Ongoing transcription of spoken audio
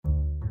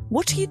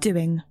What are you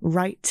doing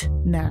right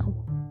now?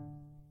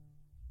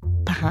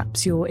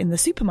 Perhaps you're in the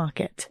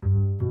supermarket.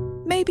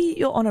 Maybe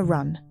you're on a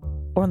run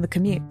or on the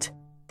commute.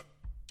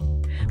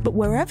 But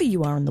wherever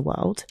you are in the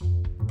world,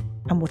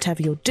 and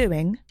whatever you're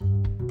doing,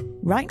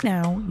 right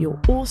now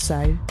you're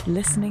also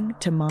listening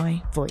to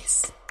my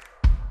voice.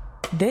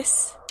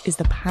 This is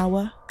the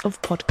power of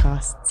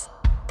podcasts.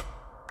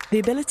 The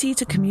ability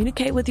to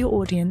communicate with your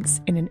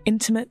audience in an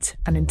intimate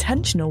and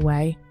intentional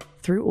way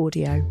through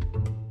audio.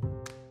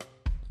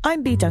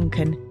 I'm Bea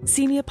Duncan,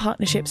 Senior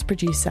Partnerships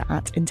Producer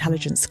at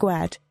Intelligence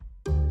Squared.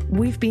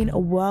 We've been a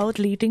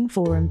world-leading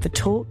forum for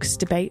talks,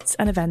 debates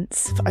and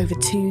events for over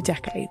 2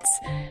 decades.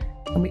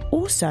 And we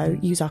also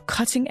use our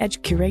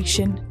cutting-edge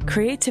curation,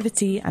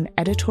 creativity and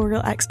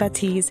editorial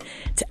expertise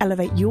to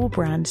elevate your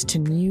brand to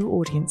new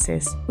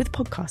audiences with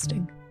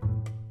podcasting.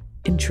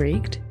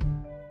 Intrigued?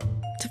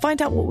 To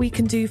find out what we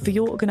can do for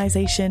your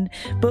organisation,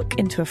 book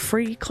into a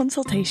free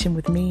consultation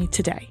with me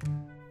today.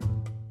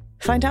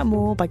 Find out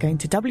more by going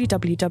to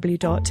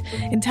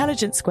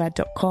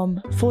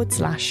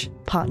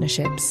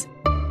www.intelligencesquared.com/partnerships.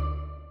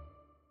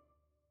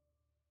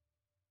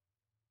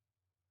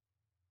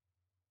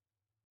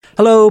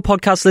 Hello,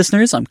 podcast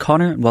listeners. I'm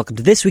Connor, and welcome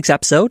to this week's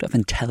episode of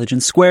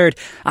Intelligence Squared.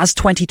 As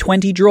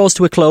 2020 draws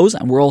to a close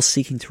and we're all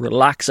seeking to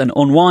relax and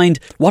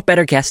unwind, what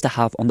better guest to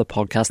have on the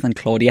podcast than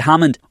Claudia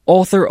Hammond,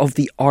 author of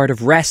The Art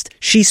of Rest.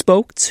 She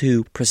spoke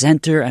to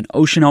presenter and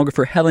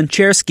oceanographer Helen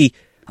Czerski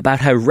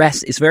about how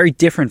rest is very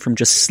different from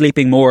just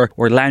sleeping more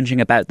or lounging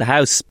about the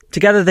house.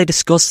 Together they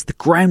discuss the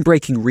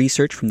groundbreaking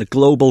research from the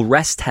Global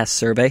Rest Test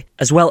Survey,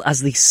 as well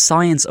as the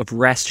science of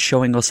rest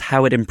showing us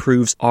how it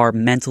improves our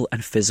mental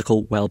and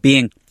physical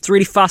well-being. It's a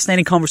really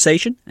fascinating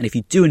conversation, and if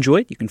you do enjoy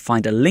it, you can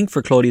find a link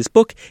for Claudia's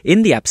book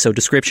in the episode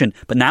description.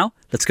 But now,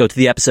 let's go to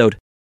the episode.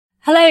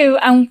 Hello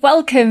and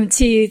welcome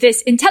to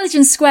this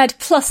Intelligence Squared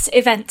Plus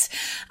event.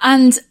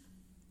 And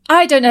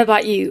I don't know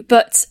about you,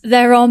 but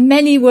there are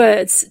many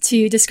words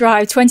to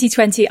describe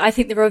 2020. I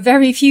think there are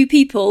very few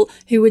people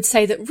who would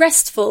say that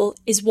restful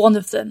is one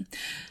of them.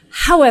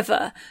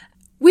 However,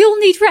 we all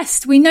need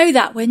rest. We know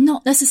that. We're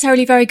not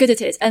necessarily very good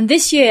at it. And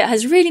this year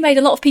has really made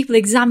a lot of people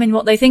examine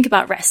what they think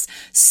about rest.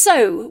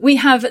 So we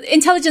have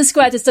Intelligence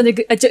Squared has done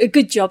a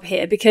good job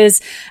here,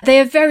 because they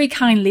have very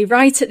kindly,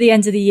 right at the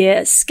end of the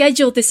year,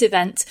 scheduled this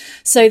event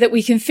so that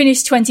we can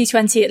finish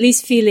 2020 at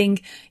least feeling,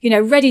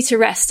 ready to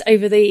rest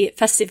over the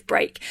festive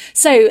break.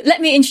 So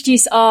let me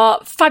introduce our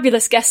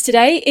fabulous guest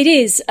today. It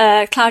is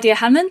Claudia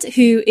Hammond,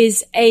 who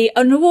is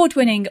an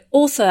award-winning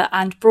author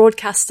and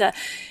broadcaster.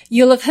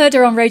 You'll have heard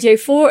her on Radio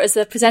 4 as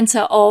the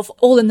presenter of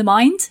All in the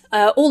Mind,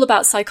 all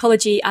about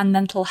psychology and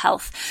mental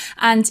health.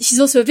 And she's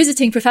also a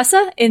visiting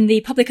professor in the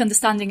Public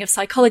Understanding of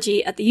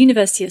Psychology at the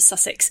University of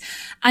Sussex.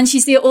 And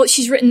she's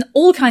written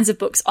all kinds of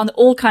books on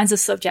all kinds of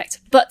subjects.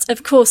 But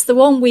of course, the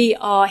one we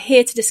are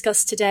here to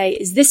discuss today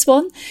is this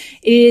one.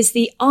 It is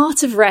The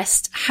Art of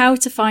Rest, How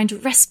to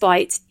Find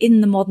Respite in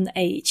the Modern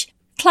Age.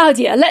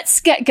 Claudia, let's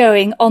get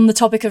going on the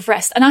topic of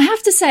rest. And I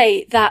have to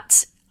say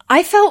that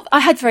I felt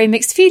I had very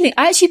mixed feeling.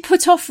 I actually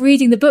put off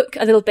reading the book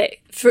a little bit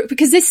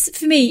because this,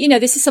 for me,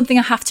 this is something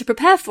I have to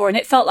prepare for. And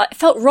it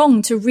felt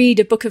wrong to read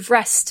a book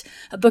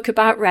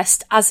about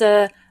rest as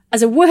a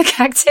work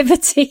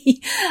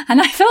activity.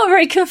 And I felt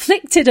very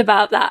conflicted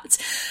about that.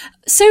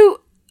 So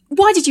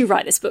why did you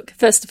write this book,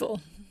 first of all?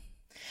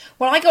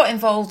 Well, I got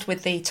involved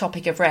with the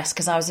topic of rest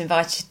because I was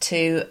invited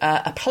to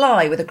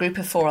apply with a group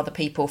of 4 other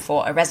people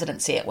for a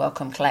residency at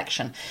Wellcome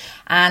Collection.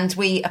 And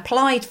we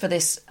applied for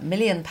this £1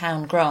 million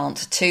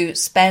grant to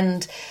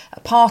spend a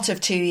part of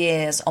 2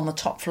 years on the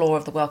top floor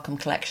of the Wellcome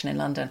Collection in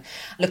London,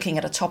 looking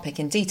at a topic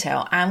in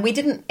detail. And we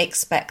didn't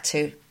expect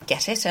to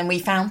get it, and we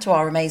found to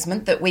our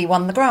amazement that we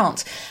won the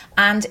grant.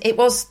 And it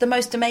was the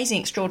most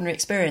amazing, extraordinary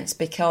experience,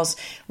 because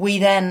we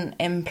then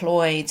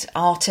employed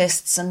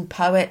artists and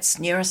poets,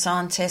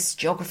 neuroscientists,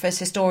 geographers,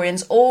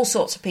 historians, all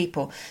sorts of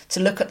people to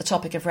look at the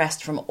topic of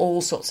rest from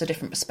all sorts of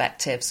different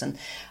perspectives. And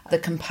the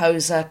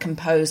composer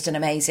composed an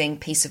amazing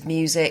piece of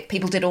music.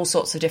 People did all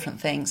sorts of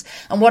different things.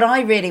 And what I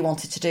really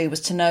wanted to do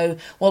was to know,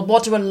 well,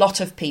 what do a lot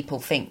of people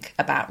think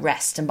about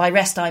rest? And by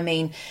rest, I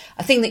mean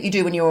a thing that you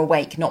do when you're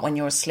awake, not when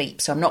you're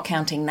asleep. So I'm not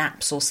counting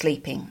naps or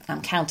sleeping.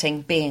 I'm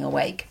counting being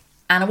awake.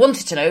 And I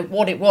wanted to know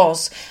what it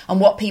was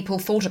and what people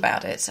thought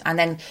about it, and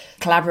then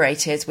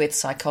collaborated with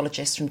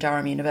psychologists from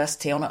Durham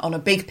University on a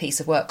big piece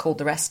of work called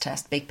the Rest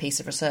Test, big piece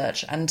of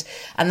research. And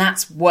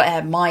that's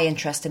where my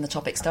interest in the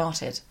topic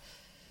started.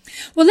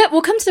 Well,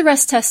 we'll come to the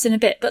rest test in a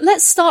bit, but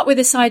let's start with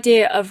this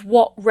idea of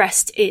what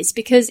rest is,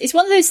 because it's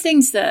one of those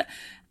things that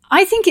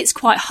I think it's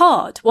quite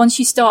hard once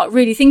you start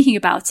really thinking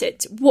about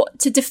it,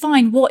 to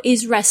define what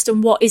is rest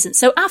and what isn't.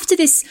 So after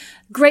this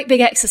great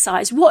big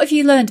exercise, what have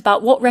you learned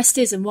about what rest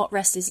is and what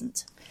rest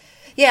isn't?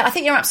 Yeah, I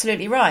think you're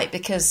absolutely right,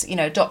 because,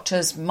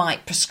 doctors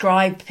might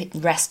prescribe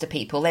rest to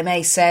people. They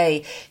may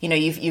say,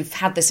 you've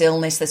had this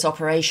illness, this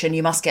operation,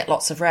 you must get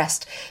lots of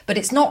rest. But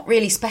it's not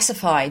really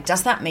specified.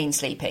 Does that mean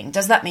sleeping?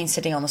 Does that mean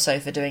sitting on the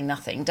sofa doing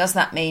nothing? Does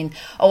that mean,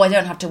 I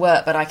don't have to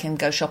work, but I can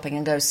go shopping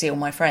and go see all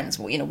my friends?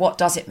 What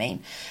does it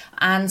mean?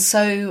 And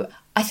so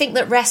I think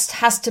that rest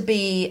has to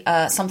be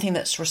something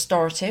that's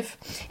restorative.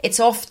 It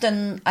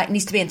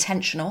needs to be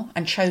intentional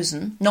and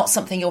chosen, not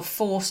something you're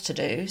forced to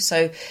do.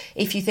 So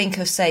if you think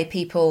of, say,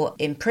 people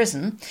in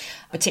prison,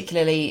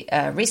 particularly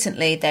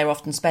recently, they're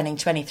often spending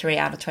 23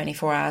 out of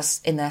 24 hours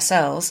in their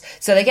cells.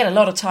 So they get a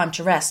lot of time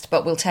to rest,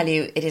 but we'll tell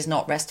you it is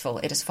not restful.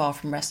 It is far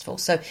from restful.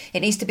 So it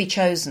needs to be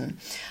chosen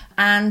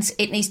and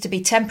it needs to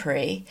be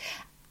temporary.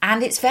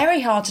 And it's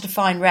very hard to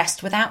define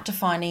rest without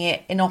defining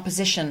it in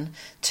opposition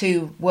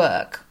to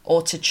work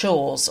or to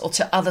chores or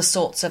to other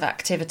sorts of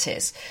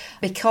activities,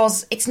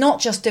 because it's not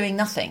just doing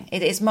nothing.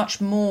 It is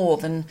much more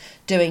than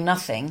doing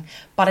nothing,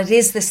 but it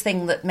is this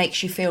thing that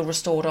makes you feel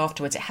restored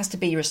afterwards. It has to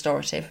be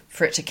restorative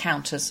for it to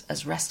count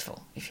as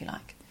restful, if you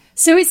like.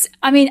 So it's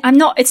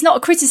not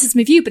a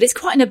criticism of you, but it's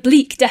quite an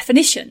oblique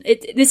definition.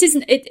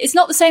 It's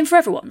not the same for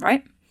everyone,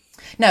 right?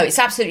 No, it's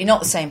absolutely not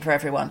the same for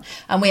everyone.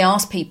 And we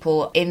ask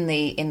people in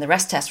the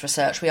rest test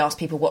research, we ask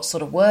people what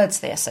sort of words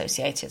they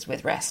associated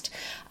with rest.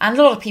 And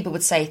a lot of people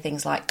would say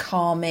things like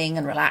calming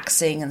and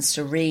relaxing and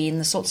serene,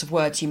 the sorts of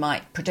words you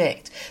might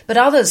predict. But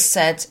others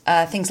said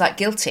things like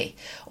guilty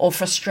or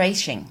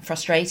frustrating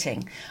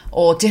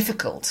or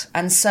difficult.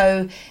 And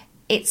so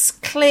it's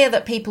clear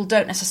that people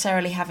don't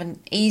necessarily have an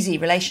easy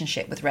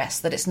relationship with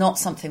rest, that it's not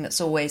something that's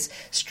always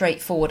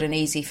straightforward and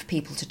easy for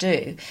people to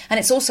do. And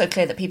it's also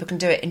clear that people can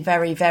do it in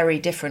very, very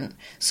different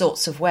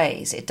sorts of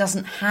ways. It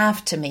doesn't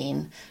have to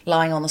mean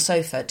lying on the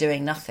sofa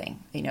doing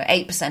nothing.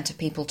 8% of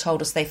people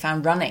told us they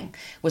found running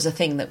was a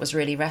thing that was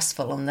really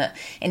restful, and that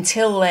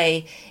until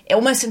they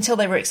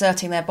were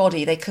exerting their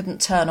body, they couldn't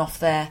turn off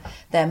their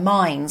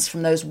minds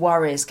from those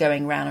worries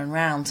going round and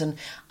round. And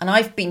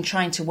I've been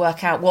trying to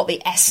work out what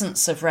the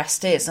essence of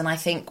rest is. And I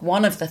think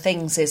one of the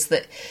things is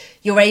that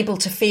you're able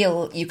to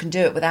feel you can do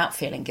it without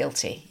feeling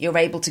guilty. You're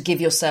able to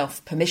give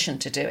yourself permission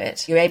to do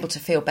it. You're able to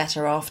feel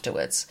better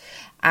afterwards.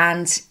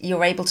 And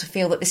you're able to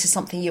feel that this is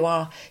something you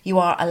are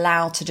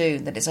allowed to do,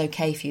 that it's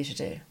okay for you to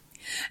do.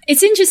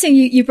 It's interesting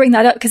you bring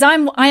that up, because I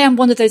am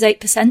one of those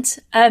 8%,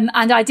 and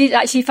I did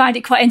actually find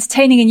it quite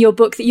entertaining in your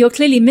book that you're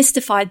clearly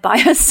mystified by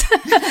us.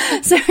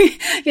 So,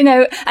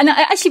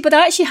 but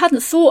I actually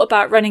hadn't thought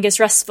about running as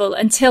restful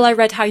until I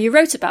read how you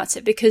wrote about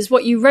it, because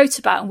what you wrote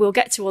about, and we'll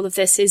get to all of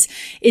this,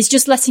 is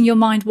just letting your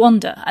mind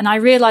wander. And I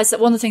realised that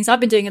one of the things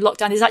I've been doing in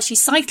lockdown is actually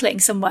cycling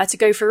somewhere to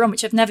go for a run,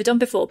 which I've never done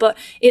before, but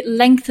it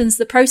lengthens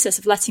the process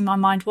of letting my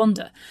mind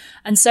wander.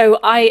 And so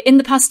I, in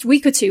the past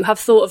week or two, have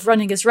thought of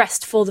running as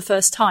rest for the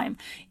first time.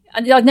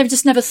 And I'd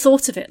never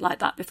thought of it like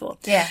that before.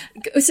 Yeah.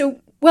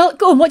 So, well,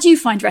 go on. What do you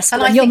find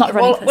restful? And you're not a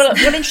running person. Well,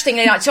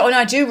 interestingly,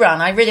 I do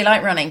run. I really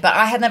like running, but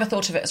I had never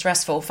thought of it as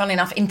restful, funnily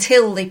enough,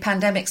 until the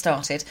pandemic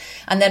started.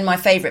 And then my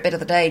favourite bit of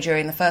the day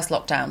during the first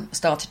lockdown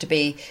started to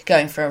be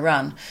going for a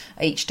run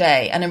each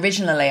day. And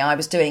originally I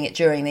was doing it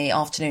during the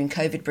afternoon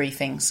COVID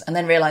briefings, and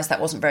then realised that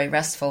wasn't very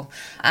restful,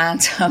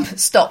 and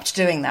stopped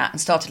doing that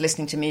and started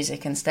listening to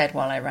music instead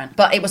while I ran.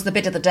 But it was the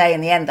bit of the day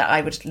in the end that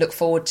I would look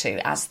forward to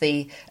as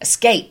the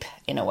escape,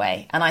 in a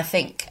way. And I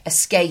think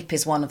escape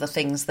is one of the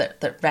things that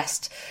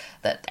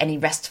any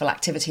restful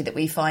activity that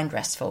we find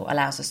restful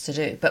allows us to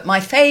do. But my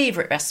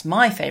favourite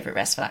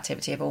restful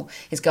activity of all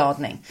is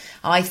gardening.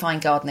 I find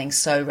gardening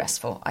so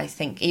restful. I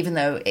think even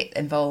though it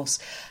involves,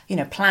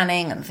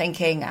 planning and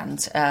thinking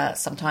and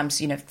sometimes,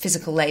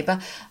 physical labour,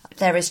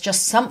 there is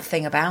just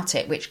something about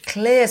it which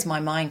clears my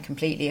mind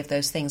completely of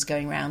those things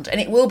going around. And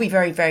it will be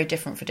very, very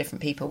different for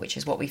different people, which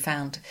is what we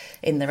found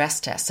in the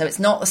rest test. So it's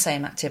not the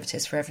same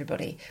activities for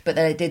everybody, but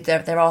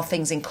there are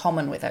things in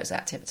common with those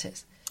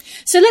activities.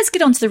 So let's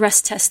get on to the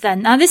rest test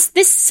then. Now, this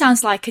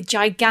sounds like a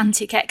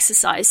gigantic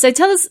exercise. So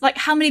tell us,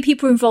 how many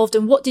people were involved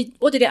and what did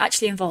it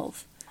actually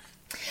involve?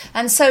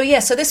 And so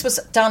this was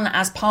done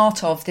as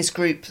part of this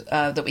group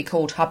that we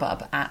called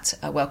Hubbub at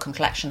Wellcome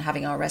Collection,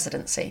 having our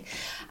residency.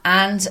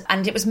 And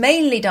it was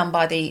mainly done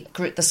by the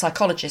group, the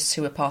psychologists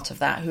who were part of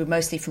that, who were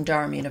mostly from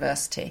Durham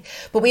University.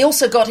 But we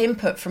also got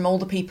input from all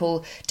the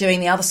people doing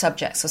the other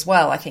subjects as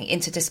well. I think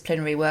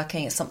interdisciplinary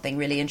working is something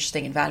really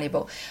interesting and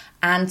valuable.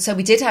 And so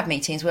we did have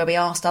meetings where we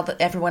asked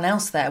everyone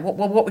else there,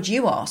 what would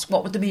you ask?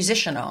 What would the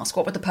musician ask?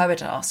 What would the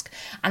poet ask?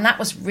 And that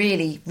was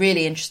really,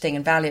 really interesting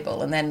and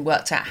valuable, and then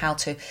worked out how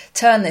to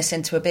turn this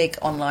into a big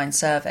online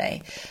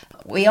survey.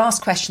 We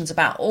asked questions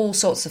about all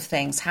sorts of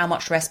things, how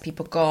much rest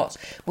people got.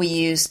 We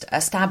used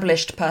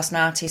established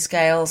personality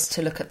scales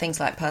to look at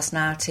things like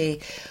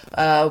personality.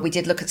 We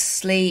did look at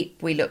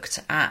sleep. We looked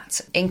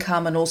at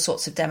income and all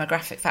sorts of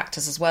demographic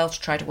factors as well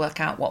to try to work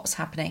out what was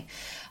happening.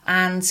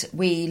 And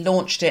we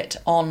launched it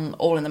on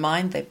All in the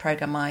Mind, the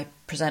programme I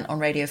present on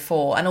Radio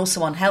 4, and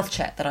also on Health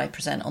Check that I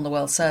present on the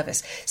World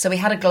Service. So we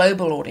had a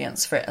global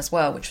audience for it as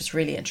well, which was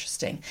really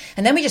interesting.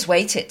 And then we just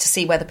waited to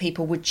see whether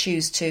people would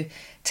choose to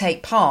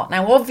take part.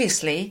 Now,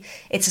 obviously,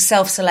 it's a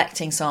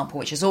self-selecting sample,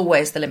 which is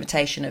always the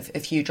limitation of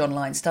huge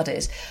online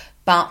studies.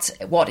 But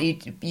what you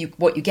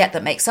get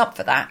that makes up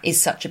for that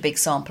is such a big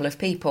sample of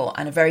people,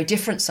 and a very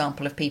different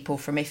sample of people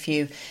from if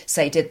you,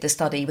 say, did the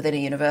study within a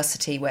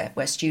university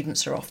where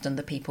students are often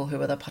the people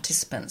who are the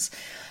participants.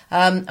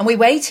 And we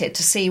waited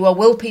to see, well,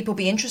 will people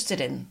be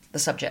interested in the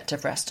subject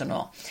of rest or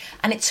not?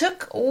 And it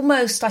took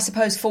almost, I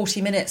suppose,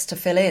 40 minutes to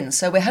fill in.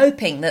 So we're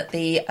hoping that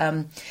the,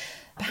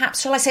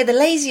 perhaps, shall I say, the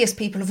laziest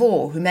people of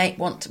all, who might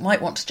want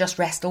to just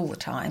rest all the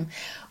time,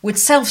 would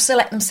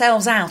self-select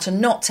themselves out and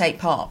not take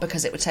part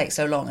because it would take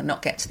so long and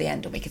not get to the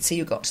end. And we could see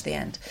who got to the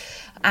end.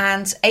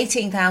 And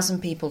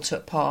 18,000 people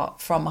took part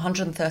from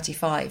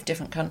 135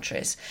 different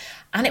countries.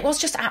 And it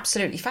was just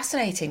absolutely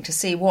fascinating to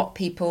see what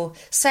people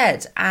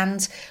said.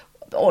 And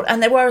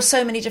there were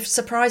so many different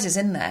surprises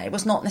in there. It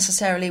was not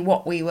necessarily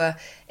what we were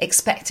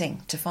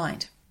expecting to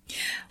find.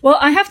 Well,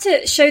 I have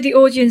to show the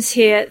audience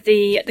here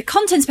the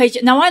contents page.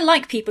 Now, I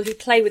like people who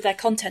play with their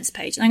contents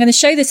page. And I'm going to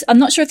show this. I'm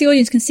not sure if the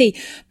audience can see,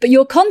 but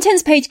your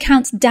contents page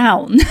counts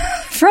down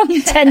from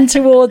 10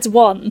 towards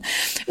 1,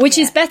 which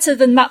is better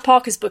than Matt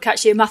Parker's book,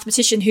 actually, a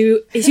mathematician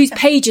whose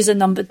pages are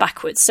numbered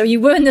backwards. So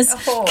you weren't as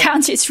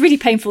counted. It's really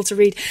painful to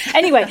read.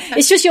 Anyway,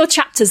 it's just your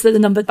chapters that are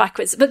numbered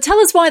backwards. But tell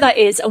us why that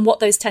is and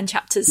what those 10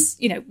 chapters,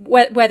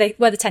 where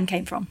the 10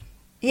 came from.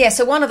 Yeah,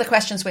 so one of the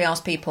questions we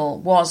asked people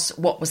was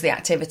what was the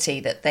activity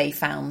that they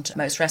found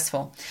most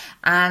restful?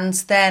 And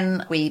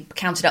then we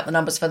counted up the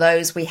numbers for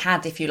those. We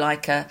had, if you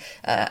like, a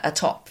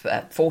top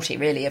 40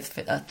 really of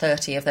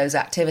 30 of those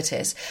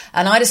activities.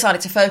 And I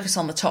decided to focus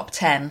on the top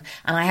 10,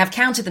 and I have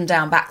counted them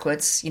down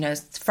backwards.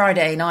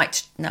 Friday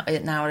night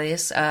now it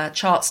is,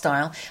 chart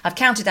style. I've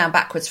counted down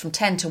backwards from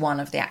 10 to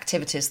 1 of the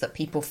activities that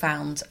people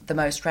found the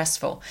most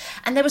restful.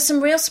 And there were some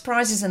real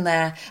surprises in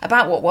there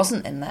about what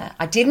wasn't in there.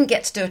 I didn't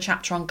get to do a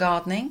chapter on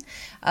gardening.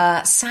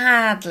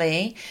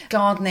 Sadly,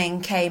 gardening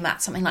came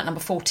at something like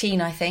number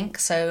 14, I think.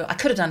 So I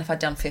could have done if I'd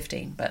done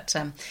 15, but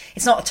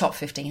it's not the top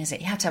 15, is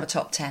it? You have to have a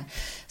top 10.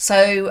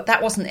 So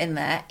that wasn't in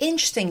there.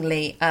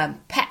 Interestingly,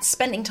 pets,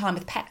 spending time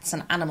with pets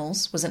and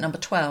animals was at number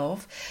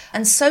 12.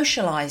 And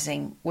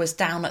socialising was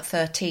down at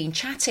 13.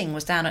 Chatting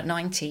was down at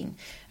 19.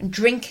 And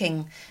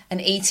drinking and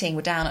eating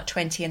were down at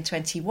 20 and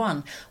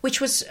 21,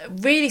 which was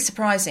really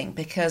surprising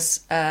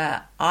because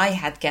I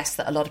had guessed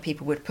that a lot of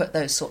people would put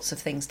those sorts of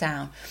things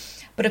down.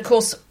 But of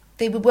course,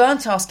 we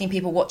weren't asking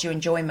people what do you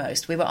enjoy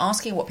most. We were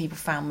asking what people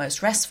found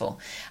most restful.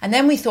 And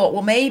then we thought,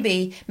 well,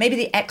 maybe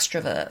the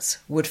extroverts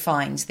would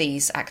find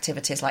these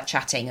activities like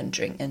chatting and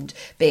drink and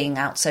being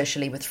out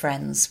socially with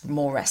friends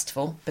more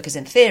restful. Because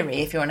in theory,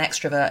 if you're an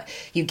extrovert,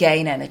 you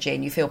gain energy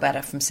and you feel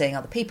better from seeing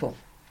other people.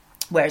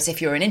 Whereas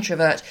if you're an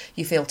introvert,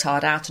 you feel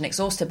tired out and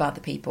exhausted by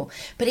other people.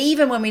 But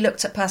even when we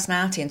looked at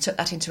personality and took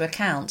that into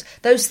account,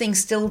 those things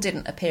still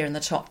didn't appear in the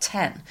top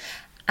 10.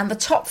 And the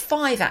top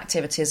 5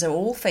 activities are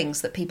all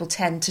things that people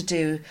tend to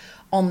do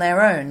on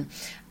their own.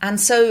 And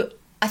so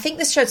I think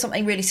this showed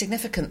something really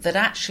significant, that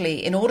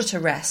actually in order to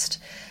rest,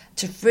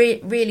 to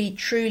really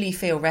truly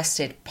feel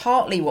rested,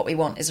 partly what we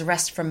want is a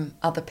rest from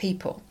other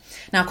people.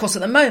 Now, of course,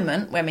 at the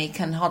moment, when we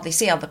can hardly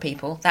see other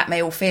people, that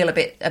may all feel a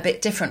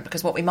bit different,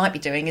 because what we might be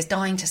doing is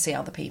dying to see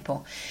other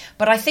people.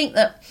 But I think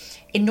that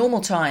in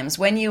normal times,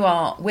 when you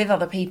are with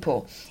other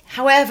people,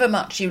 however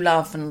much you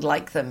love and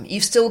like them,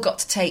 you've still got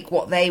to take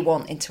what they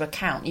want into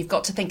account. You've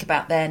got to think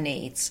about their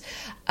needs.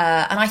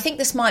 And I think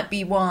this might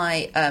be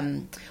why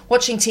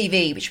watching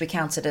TV, which we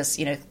counted as,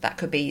 that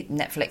could be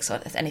Netflix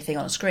or anything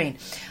on a screen,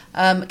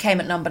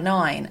 came at number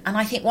 9. And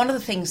I think one of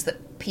the things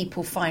that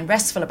people find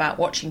restful about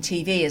watching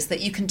TV is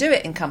that you can do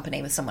it in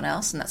company with someone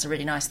else, and that's a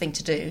really nice thing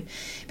to do,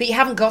 but you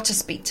haven't got to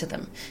speak to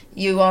them.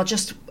 You are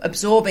just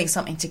absorbing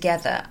something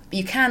together.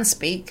 You can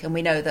speak, and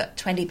we know that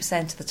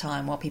 20% of the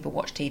time while people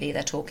watch TV,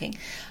 they're talking,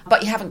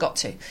 but you haven't got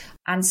to.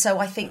 And so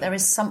I think there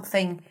is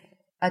something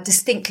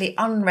distinctly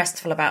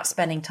unrestful about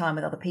spending time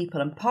with other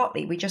people, and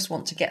partly we just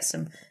want to get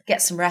some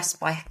rest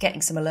by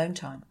getting some alone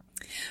time.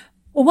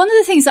 Well, one of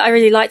the things that I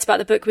really liked about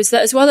the book was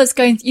that, as well as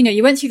going,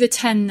 you went through the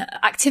 10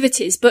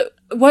 activities, but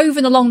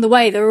woven along the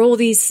way, there are all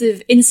these sort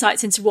of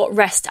insights into what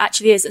rest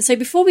actually is. And so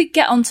before we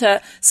get onto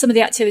some of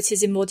the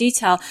activities in more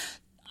detail,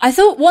 I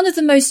thought one of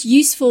the most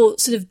useful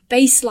sort of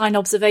baseline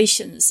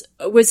observations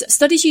was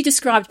studies you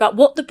described about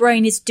what the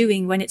brain is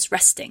doing when it's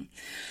resting.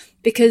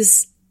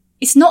 Because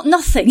it's not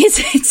nothing,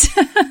 is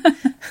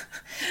it?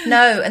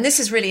 No, and this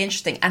is really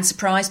interesting and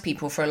surprised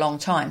people for a long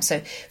time.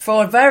 So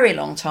for a very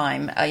long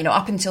time,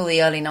 up until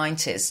the early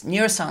 90s,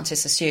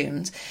 neuroscientists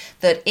assumed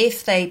that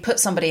if they put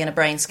somebody in a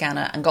brain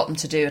scanner and got them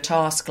to do a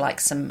task like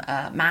some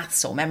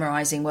maths or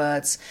memorising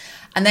words,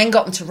 and then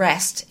got them to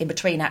rest in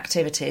between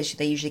activities,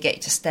 they usually get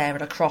you to stare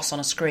at a cross on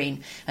a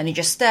screen, and you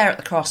just stare at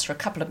the cross for a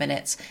couple of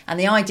minutes. And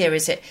the idea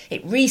is it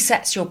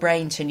resets your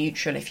brain to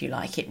neutral, if you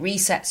like. It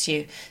resets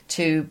you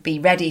to be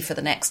ready for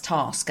the next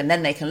task, and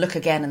then they can look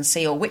again and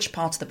see which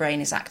part of the brain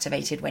is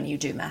activated when you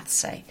do maths,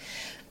 say.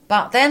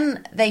 But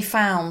then they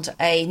found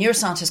a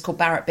neuroscientist called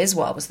Barrett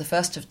Biswell was the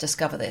first to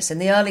discover this in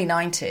the early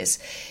 90s.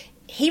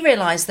 He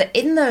realised that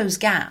in those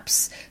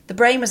gaps, the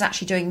brain was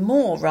actually doing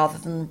more rather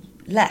than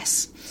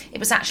less. It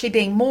was actually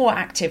being more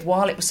active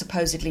while it was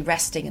supposedly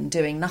resting and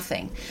doing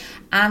nothing.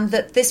 And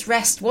that this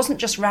rest wasn't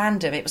just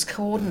random, it was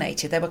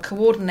coordinated. There were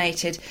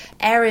coordinated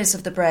areas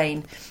of the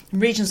brain,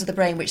 regions of the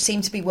brain, which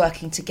seemed to be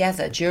working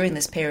together during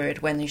this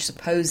period when you're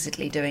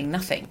supposedly doing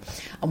nothing.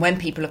 And when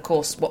people, of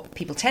course, what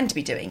people tend to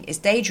be doing is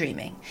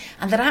daydreaming.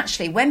 And that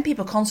actually, when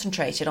people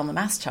concentrated on the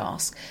maths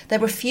task, there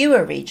were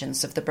fewer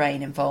regions of the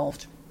brain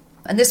involved.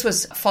 And this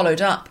was followed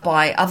up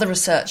by other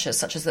researchers,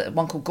 such as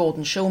one called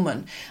Gordon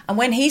Schulman. And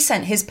when he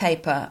sent his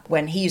paper,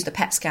 when he used a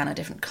PET scanner,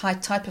 different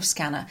type of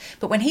scanner,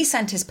 but when he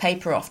sent his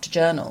paper off to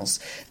journals,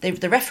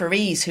 the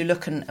referees who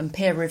look and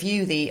peer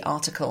review the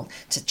article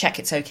to check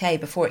it's okay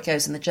before it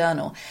goes in the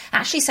journal,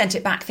 actually sent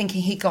it back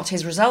thinking he got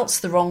his results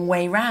the wrong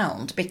way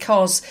round,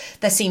 because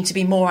there seemed to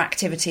be more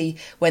activity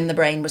when the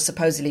brain was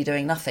supposedly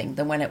doing nothing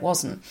than when it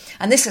wasn't.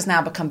 And this has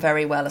now become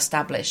very well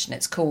established, and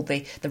it's called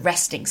the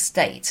resting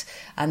state.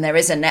 And there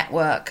is a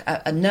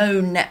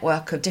known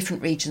network of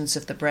different regions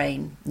of the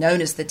brain,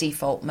 known as the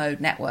default mode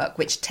network,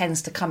 which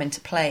tends to come into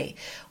play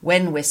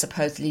when we're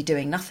supposedly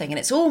doing nothing. And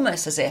it's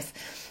almost as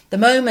if the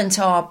moment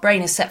our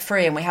brain is set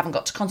free and we haven't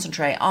got to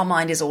concentrate, our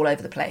mind is all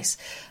over the place.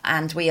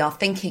 And we are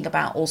thinking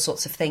about all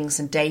sorts of things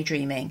and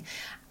daydreaming.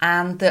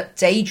 And that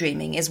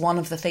daydreaming is one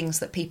of the things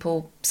that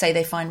people say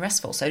they find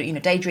restful. So,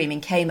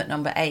 daydreaming came at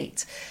number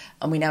 8.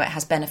 And we know it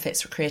has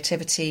benefits for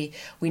creativity.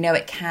 We know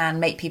it can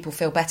make people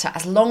feel better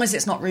as long as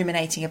it's not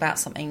ruminating about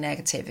something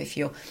negative. If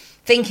you're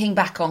thinking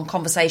back on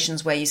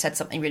conversations where you said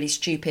something really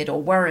stupid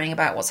or worrying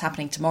about what's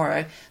happening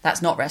tomorrow,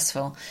 that's not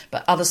restful.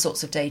 But other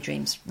sorts of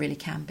daydreams really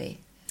can be.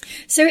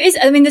 So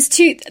there's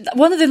two.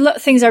 One of the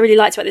things I really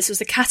liked about this was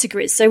the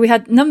categories. So we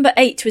had number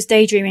 8 was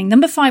daydreaming.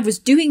 Number 5 was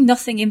doing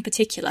nothing in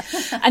particular.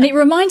 And it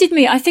reminded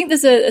me, I think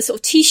there's a sort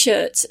of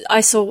T-shirt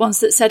I saw once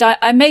that said,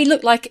 it may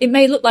look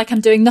like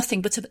I'm doing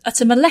nothing, but at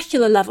a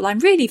molecular level, I'm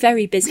really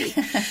very busy.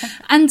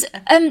 And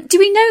do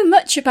we know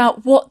much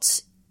about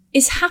what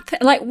is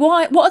happening? Like,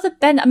 what are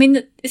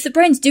the if the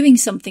brain's doing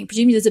something,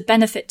 presumably there's a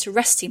benefit to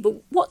resting, but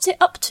what's it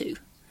up to?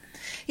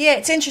 Yeah,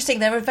 it's interesting.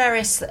 There are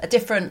various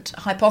different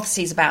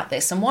hypotheses about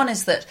this. And one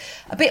is that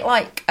a bit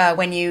like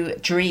when you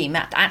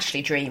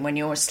actually dream when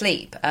you're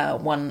asleep,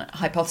 one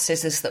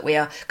hypothesis is that we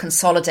are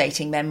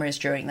consolidating memories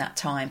during that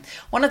time.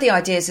 One of the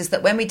ideas is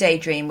that when we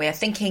daydream, we are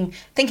thinking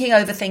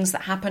over things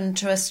that happened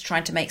to us,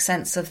 trying to make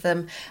sense of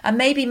them, and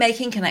maybe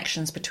making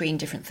connections between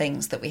different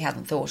things that we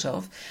hadn't thought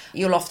of.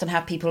 You'll often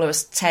have people who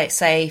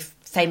say,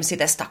 famously,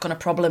 they're stuck on a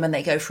problem and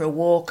they go for a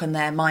walk and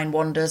their mind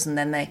wanders and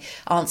then the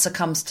answer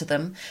comes to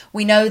them.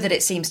 We know that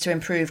it seems to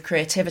improve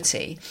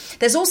creativity.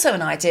 There's also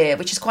an idea,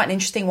 which is quite an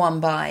interesting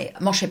one, by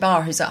Moshe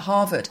Bar, who's at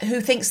Harvard,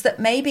 who thinks that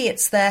maybe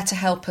it's there to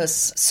help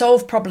us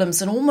solve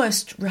problems and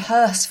almost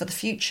rehearse for the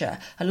future.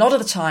 A lot of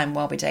the time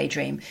while we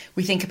daydream,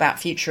 we think about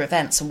future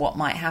events and what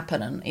might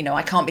happen. And,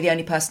 I can't be the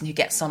only person who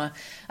gets on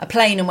a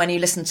plane and when you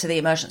listen to the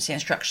emergency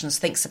instructions,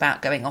 thinks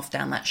about going off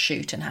down that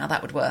chute and how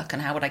that would work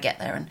and how would I get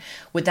there and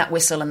would that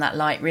whistle and that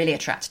light really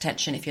attract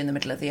attention if you're in the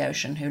middle of the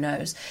ocean, who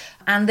knows?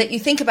 And that you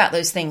think about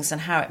those things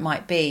and how it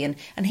might be.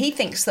 And he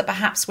thinks that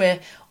perhaps we're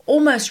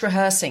almost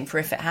rehearsing for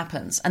if it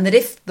happens, and that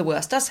if the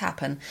worst does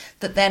happen,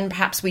 that then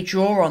perhaps we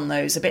draw on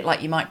those, a bit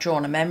like you might draw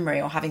on a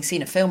memory, or having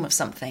seen a film of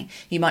something,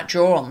 you might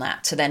draw on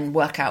that to then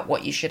work out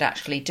what you should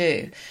actually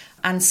do.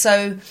 And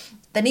so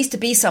there needs to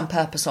be some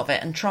purpose of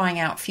it, and trying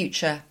out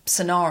future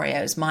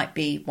scenarios might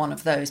be one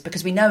of those,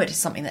 because we know it is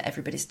something that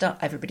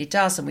everybody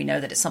does, and we know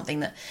that it's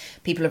something that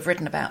people have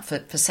written about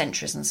for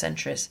centuries and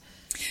centuries.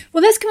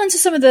 Well, let's come on to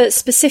some of the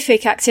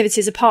specific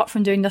activities apart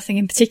from doing nothing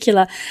in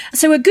particular.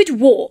 So a good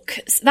walk,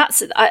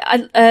 that's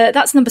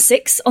number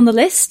 6 on the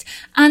list.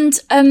 And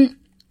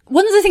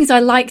one of the things I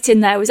liked in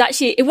there was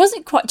actually, it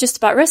wasn't quite just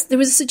about rest. There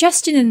was a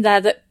suggestion in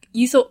there that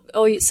you thought,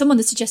 or someone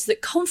had suggested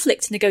that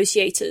conflict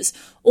negotiators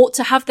ought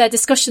to have their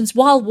discussions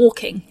while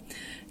walking,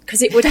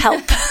 because it would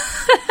help.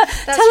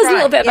 Tell us a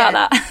little bit about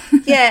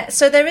that. Yeah,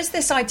 so there is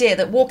this idea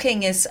that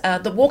walking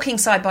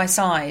side by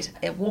side,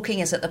 walking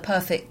is at the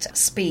perfect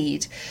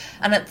speed,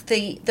 and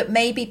that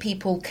maybe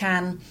people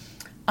can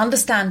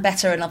understand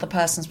better another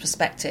person's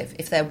perspective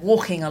if they're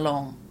walking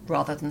along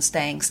rather than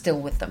staying still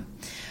with them.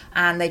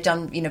 And they've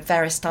done,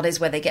 various studies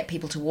where they get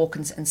people to walk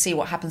and see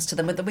what happens to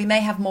them. That we may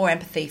have more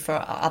empathy for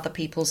other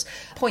people's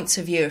points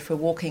of view if we're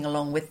walking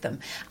along with them.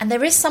 And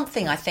there is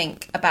something, I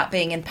think, about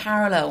being in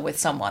parallel with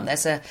someone.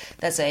 There's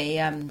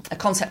a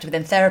concept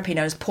within therapy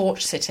known as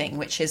porch sitting,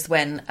 which is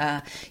when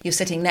you're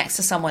sitting next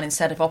to someone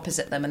instead of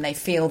opposite them, and they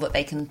feel that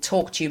they can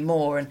talk to you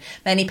more. And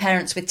many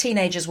parents with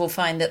teenagers will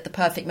find that the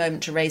perfect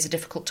moment to raise a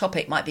difficult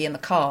topic might be in the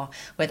car,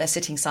 where they're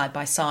sitting side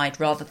by side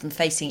rather than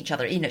facing each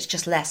other. It's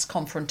just less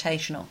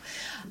confrontational.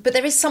 But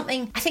there is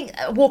something, I think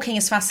walking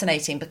is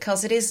fascinating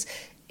because it is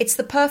it's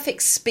the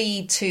perfect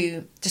speed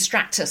to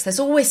distract us.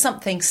 There's always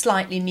something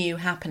slightly new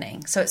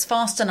happening. So it's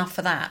fast enough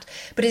for that.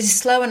 But it is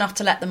slow enough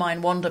to let the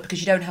mind wander because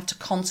you don't have to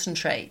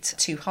concentrate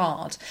too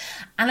hard.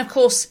 And of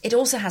course, it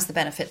also has the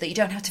benefit that you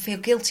don't have to feel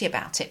guilty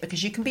about it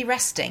because you can be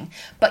resting,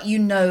 but you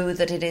know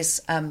that it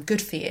is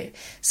good for you.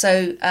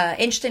 So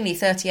interestingly,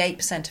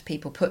 38% of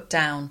people put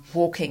down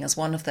walking as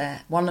one of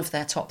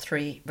their top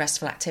 3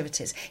 restful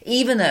activities,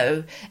 even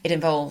though it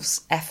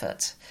involves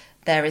effort.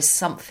 There is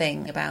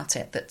something about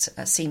it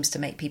that seems to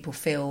make people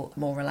feel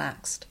more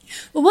relaxed.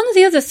 Well, one of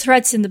the other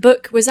threads in the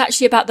book was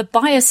actually about the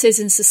biases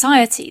in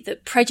society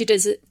that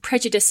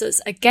prejudice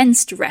us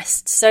against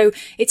rest. So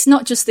it's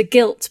not just the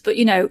guilt, but,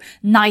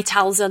 night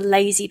owls are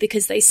lazy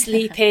because they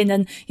sleep in,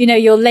 and,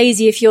 you're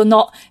lazy if you're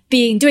not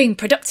doing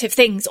productive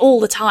things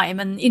all the time.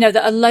 And,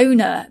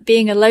 that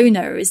being a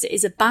loner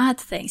is a bad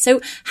thing.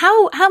 So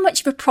how much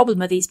of a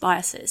problem are these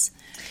biases?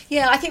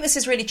 Yeah, I think this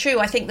is really true.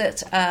 I think that,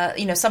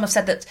 some have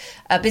said that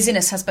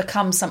busyness has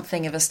become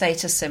something of a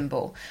status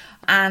symbol.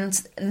 And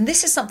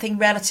this is something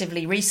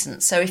relatively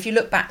recent. So if you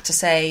look back to,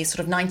 say, sort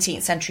of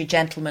 19th century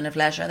gentlemen of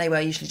leisure, they were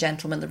usually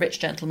gentlemen, the rich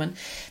gentlemen,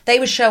 they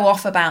would show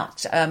off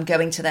about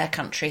going to their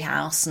country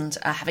house and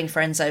having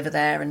friends over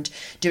there and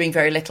doing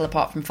very little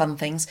apart from fun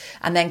things,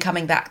 and then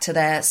coming back to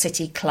their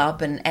city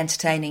club and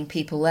entertaining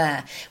people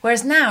there.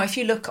 Whereas now, if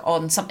you look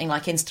on something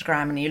like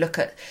Instagram and you look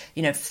at,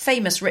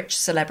 famous rich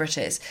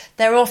celebrities,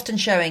 they're often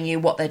showing you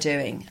what they're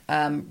doing,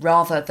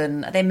 rather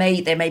than they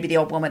may be the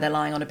odd one where they're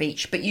lying on a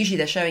beach, but usually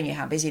they're showing you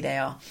how busy they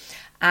are.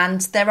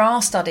 And there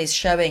are studies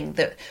showing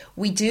that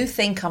we do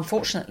think,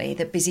 unfortunately,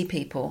 that busy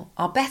people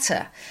are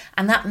better.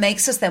 And that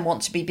makes us then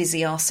want to be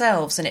busy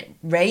ourselves. And it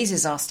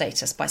raises our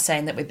status by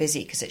saying that we're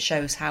busy because it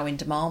shows how in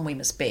demand we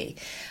must be.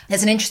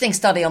 There's an interesting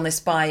study on this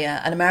by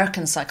an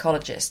American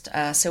psychologist,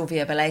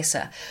 Sylvia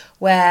Beleza,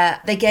 where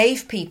they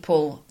gave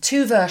people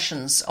 2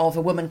 versions of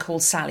a woman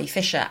called Sally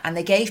Fisher, and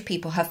they gave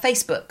people her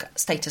Facebook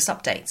status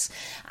updates.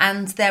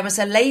 And there was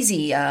a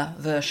lazy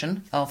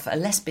version, of a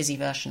less busy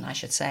version, I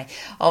should say,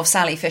 of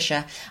Sally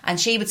Fisher. And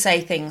she would say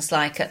things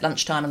like at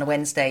lunchtime on a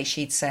Wednesday,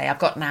 she'd say, I've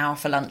got an hour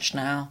for lunch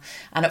now.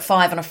 And at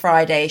 5 on a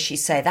Friday, she'd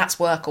say, that's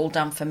work all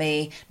done for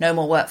me. No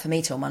more work for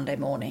me till Monday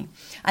morning.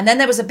 And then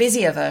there was a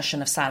busier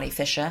version of Sally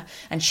Fisher,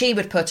 and she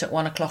would put at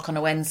 1 o'clock on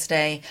a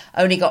Wednesday,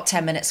 only got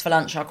 10 minutes for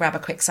lunch. I'll grab a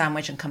quick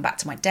sandwich and come back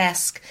to my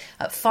desk.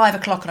 At 5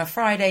 o'clock on a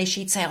Friday,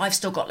 she'd say, I've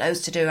still got loads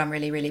to do. I'm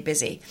really, really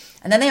busy.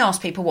 And then they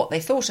asked people what they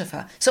thought of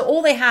her. So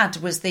all they had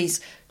was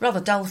these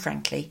rather dull,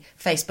 frankly,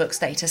 Facebook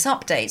status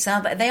updates.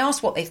 Now, they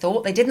asked what they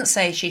thought. They didn't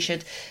say she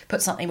should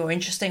put something more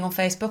interesting on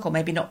Facebook or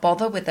maybe not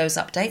bother with those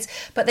updates.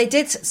 But they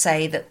did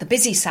say that the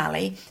busy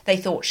Sally, they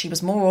thought she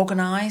was more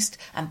organised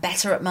and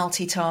better at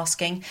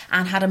multitasking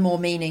and had a more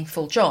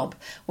meaningful job.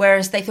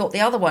 Whereas they thought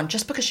the other one,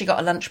 just because she got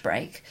a lunch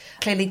break,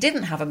 clearly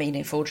didn't have a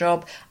meaningful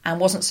job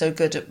and wasn't so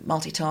good at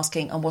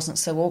multitasking and wasn't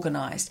so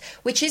organised,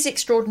 which is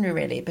extraordinary,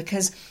 really,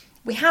 because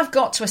we have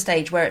got to a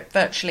stage where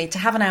virtually to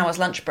have an hour's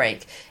lunch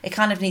break, it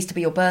kind of needs to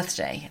be your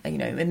birthday.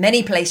 In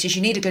many places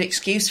you need a good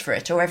excuse for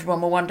it, or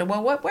everyone will wonder,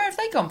 well, where have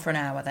they gone for an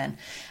hour then?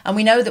 And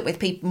we know that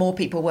with more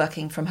people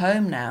working from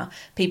home now,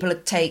 people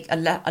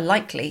are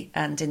likely,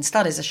 and in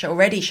studies are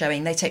already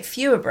showing, they take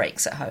fewer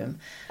breaks at home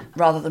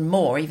rather than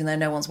more, even though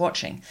no one's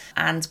watching.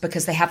 And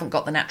because they haven't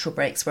got the natural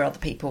breaks where other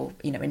people,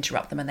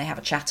 interrupt them and they have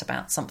a chat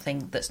about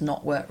something that's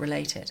not work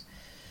related.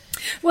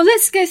 Well,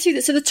 let's go through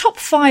this. So the top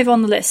 5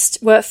 on the list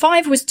were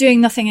 5 was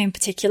doing nothing in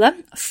particular.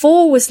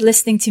 4 was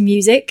listening to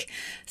music.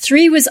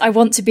 3 was I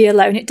want to be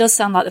alone. It does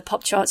sound like the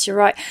pop charts, you're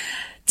right.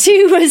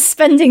 2 was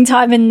spending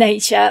time in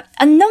nature.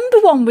 And number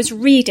 1 was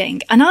reading.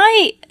 And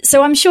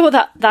I'm sure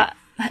that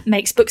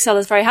makes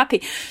booksellers very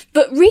happy.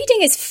 But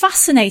reading is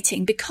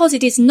fascinating because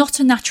it is not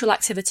a natural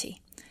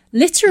activity.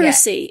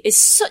 Literacy is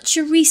such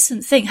a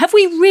recent thing. Have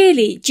we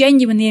really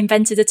genuinely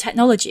invented a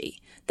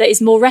technology that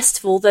is more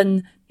restful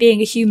than being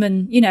a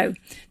human,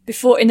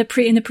 before in the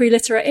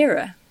pre-literate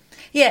era?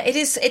 Yeah, it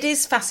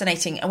is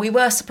fascinating, and we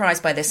were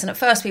surprised by this. And at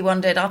first we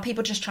wondered, are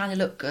people just trying to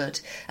look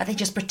good? Are they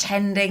just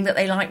pretending that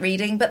they like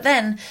reading? But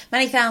then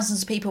many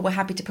thousands of people were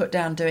happy to put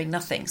down doing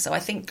nothing. So I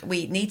think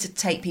we need to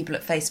take people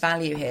at face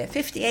value here.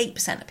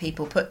 58% of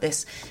people put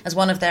this as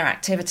one of their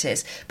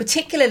activities,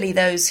 particularly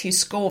those who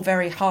score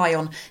very high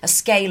on a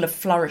scale of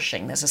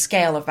flourishing. There's a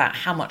scale about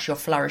how much you're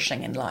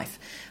flourishing in life.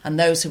 And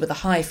those who were the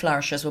high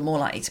flourishers were more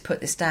likely to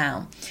put this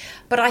down.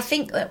 But I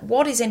think that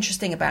what is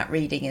interesting about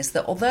reading is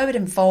that although it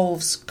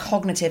involves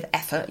cognitive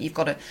effort, you've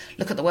got to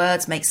look at the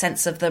words, make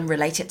sense of them,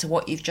 relate it to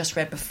what you've just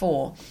read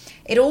before,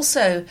 it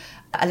also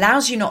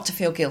allows you not to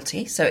feel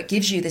guilty. So it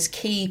gives you this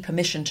key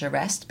permission to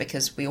rest,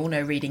 because we all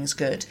know reading's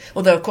good.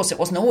 Although, of course, it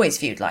wasn't always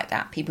viewed like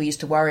that. People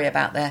used to worry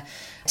about their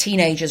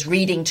teenagers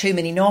reading too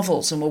many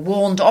novels and were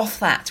warned off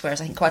that,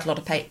 whereas I think quite a lot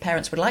of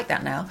parents would like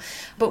that now.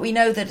 But we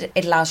know that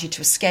it allows you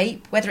to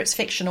escape, whether it's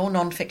fiction or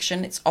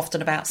non-fiction. It's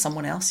often about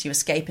someone else. You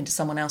escape into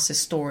someone else's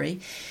story.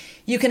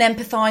 You can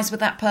empathise with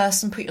that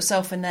person, put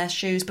yourself in their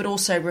shoes, but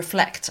also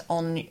reflect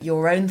on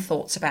your own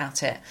thoughts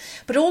about it.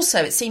 But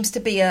also it seems to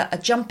be a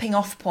jumping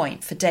off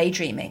point for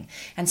daydreaming.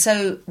 And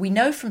so we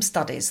know from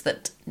studies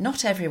that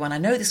not everyone, I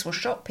know this will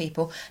shock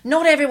people,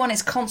 not everyone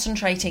is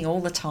concentrating all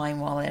the time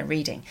while they're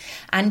reading.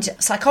 And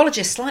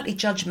psychologists slightly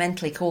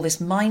judgmentally call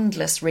this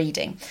mindless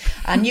reading.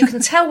 And you can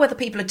tell whether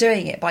people are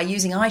doing it by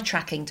using eye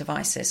tracking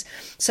devices.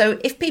 So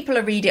if people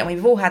are reading, and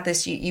we've all had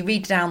this, you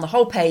read down the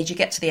whole page, you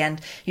get to the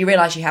end, you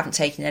realise you haven't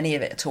taken any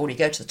of it at all. You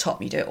go to the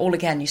top, you do it all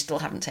again, you still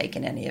haven't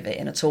taken any of it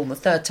in at all. And the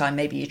third time,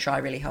 maybe you try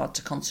really hard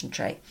to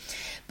concentrate.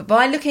 But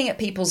by looking at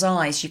people's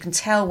eyes, you can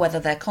tell whether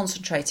they're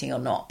concentrating or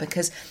not.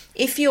 Because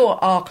if you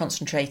are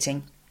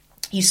concentrating,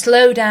 you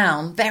slow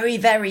down very,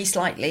 very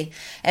slightly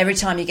every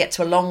time you get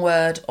to a long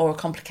word or a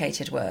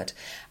complicated word.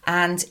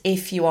 And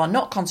if you are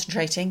not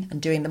concentrating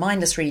and doing the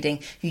mindless reading,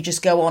 you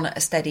just go on at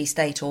a steady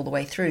state all the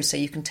way through. So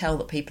you can tell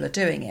that people are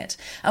doing it.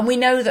 And we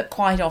know that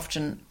quite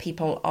often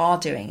people are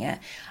doing it,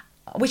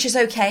 which is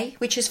okay,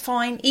 which is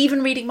fine.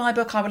 Even reading my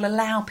book, I will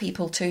allow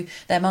people to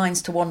their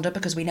minds to wander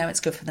because we know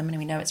it's good for them and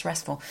we know it's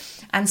restful.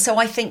 And so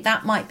I think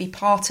that might be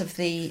part of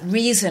the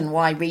reason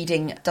why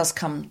reading does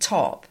come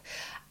top.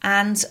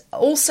 And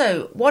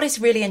also, what is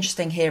really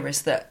interesting here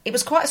is that it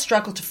was quite a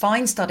struggle to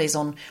find studies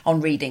on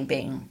reading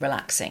being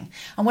relaxing.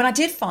 And when I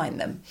did find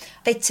them,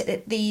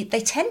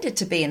 they tended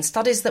to be in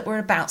studies that were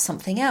about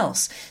something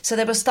else. So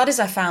there were studies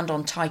I found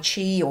on Tai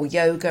Chi or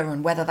yoga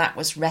and whether that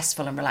was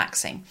restful and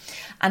relaxing.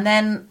 And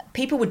then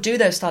people would do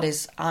those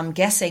studies, I'm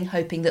guessing,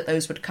 hoping that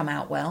those would come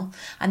out well.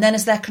 And then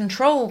as their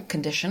control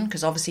condition,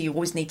 because obviously you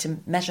always need to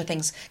measure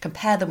things,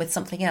 compare them with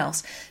something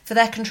else, for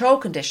their control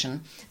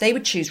condition, they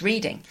would choose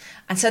reading.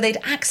 And so they'd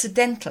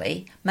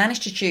accidentally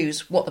managed to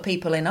choose what the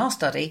people in our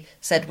study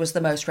said was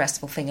the most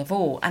restful thing of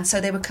all. And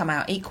so they would come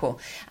out equal.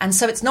 And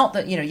so it's not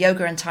that,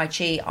 yoga and Tai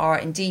Chi are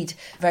indeed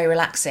very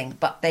relaxing,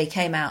 but they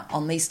came out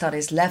on these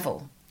studies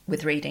level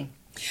with reading.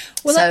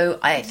 Well, so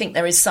I think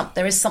there is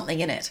something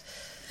in it.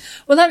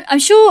 Well, I'm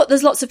sure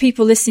there's lots of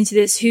people listening to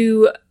this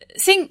who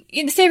think,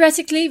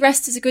 theoretically,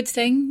 rest is a good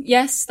thing.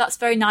 Yes, that's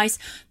very nice.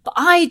 But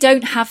I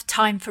don't have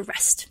time for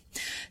rest.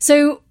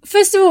 So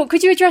first of all,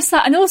 could you address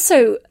that? And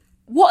also,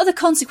 what are the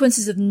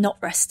consequences of not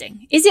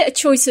resting? Is it a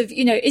choice of,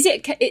 is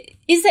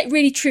it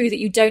really true that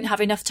you don't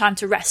have enough time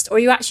to rest? Or are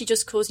you actually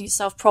just causing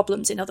yourself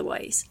problems in other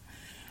ways?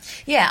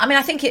 Yeah, I mean,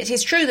 I think it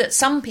is true that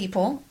some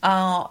people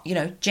are,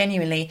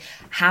 genuinely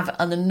have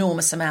an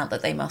enormous amount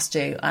that they must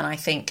do. And I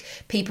think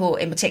people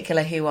in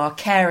particular who are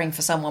caring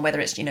for someone, whether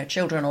it's,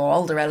 children or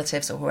older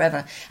relatives or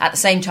whoever, at the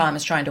same time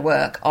as trying to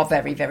work, are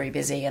very, very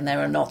busy. And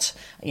there are not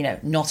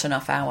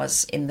enough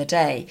hours in the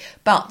day.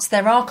 But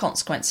there are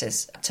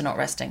consequences to not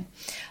resting.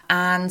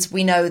 And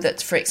we know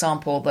that, for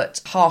example, that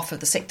half of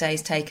the sick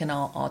days taken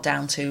are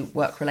down to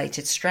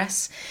work-related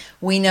stress.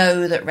 We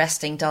know that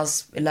resting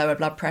does lower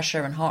blood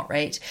pressure and heart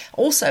rate.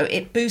 Also,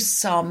 it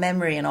boosts our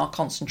memory and our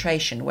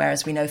concentration,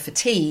 whereas we know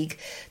fatigue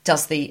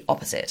does the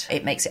opposite.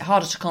 It makes it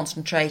harder to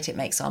concentrate. It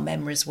makes our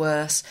memories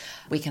worse.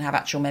 We can have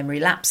actual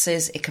memory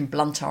lapses. It can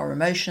blunt our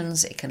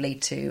emotions. It can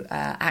lead to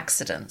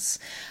accidents.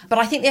 But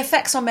I think the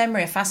effects on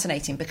memory are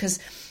fascinating because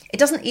it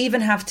doesn't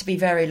even have to be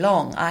very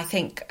long. I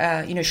think,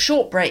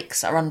 short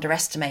breaks are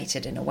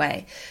underestimated in a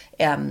way.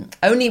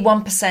 Only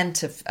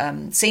 1%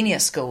 of senior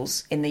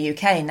schools in the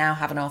UK now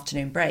have an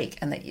afternoon break,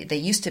 and there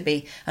used to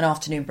be an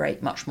afternoon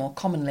break much more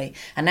commonly.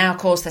 And now, of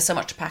course, there's so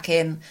much to pack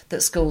in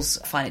that schools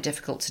find it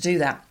difficult to do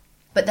that.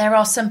 But there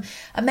are some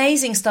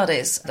amazing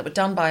studies that were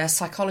done by a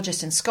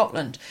psychologist in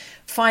Scotland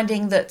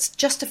finding that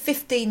just a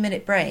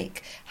 15-minute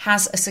break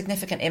has a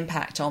significant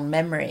impact on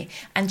memory.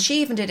 And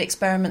she even did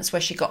experiments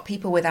where she got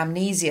people with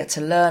amnesia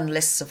to learn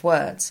lists of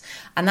words.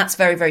 And that's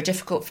very, very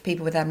difficult for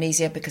people with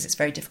amnesia because it's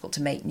very difficult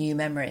to make new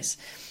memories.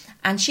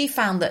 And she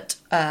found that,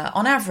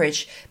 on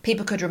average,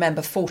 people could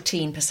remember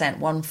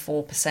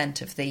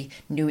 14% of the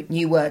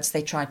new words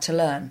they tried to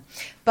learn.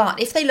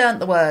 But if they learnt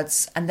the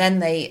words and then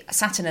they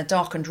sat in a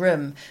darkened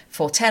room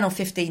for 10 or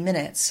 15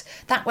 minutes,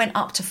 that went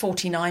up to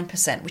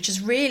 49%, which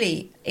is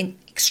really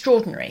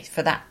extraordinary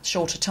for that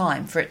shorter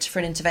time, for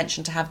an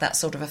intervention to have that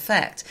sort of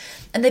effect.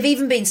 And there've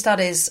even been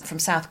studies from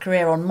South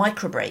Korea on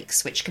micro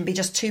breaks, which can be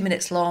just 2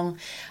 minutes long.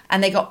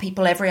 And they got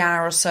people every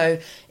hour or so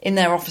in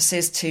their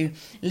offices to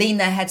lean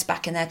their heads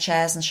back in their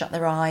chairs and shut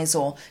their eyes,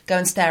 or go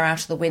and stare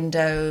out of the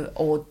window,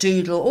 or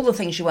doodle, all the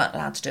things you weren't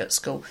allowed to do at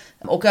school,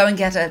 or go and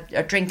get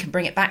a drink and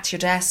bring it back to your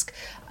desk.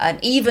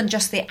 And even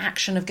just the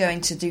action of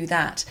going to do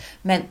that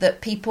meant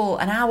that people,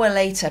 an hour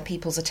later,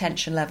 people's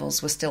attention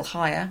levels were still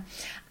higher.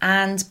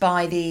 And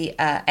by the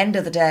end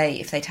of the day,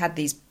 if they'd had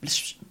these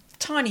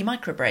tiny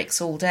micro breaks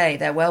all day,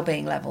 their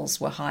well-being levels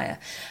were higher.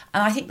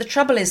 And I think the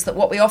trouble is that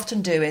what we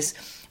often do is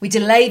we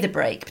delay the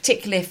break,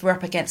 particularly if we're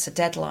up against a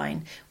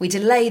deadline. We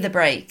delay the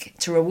break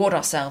to reward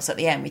ourselves at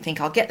the end. We think,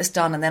 I'll get this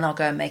done and then I'll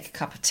go and make a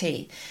cup of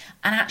tea.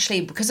 And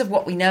actually, because of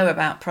what we know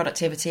about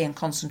productivity and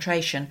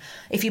concentration,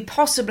 if you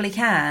possibly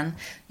can,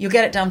 you'll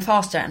get it done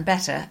faster and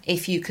better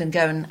if you can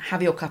go and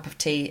have your cup of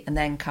tea and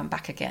then come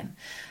back again.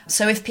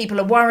 So if people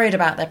are worried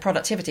about their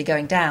productivity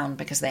going down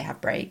because they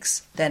have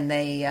breaks, then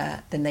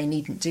they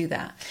needn't do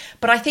that.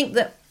 But I think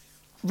that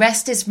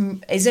rest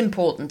is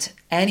important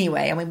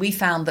anyway. I mean, we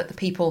found that the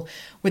people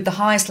with the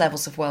highest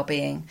levels of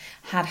well-being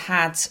had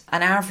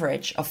an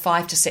average of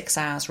 5 to 6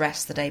 hours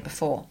rest the day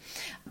before.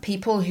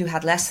 People who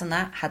had less than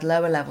that had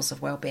lower levels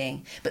of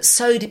well-being, but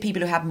so did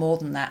people who had more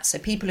than that. So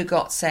people who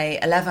got, say,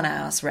 11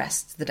 hours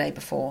rest the day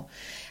before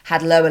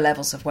had lower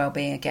levels of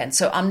well-being again.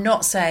 So I'm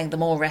not saying the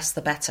more rest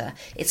the better.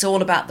 It's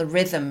all about the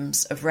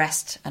rhythms of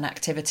rest and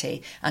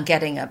activity and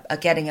getting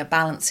a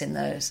balance in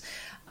those,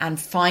 and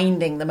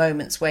finding the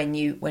moments when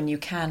you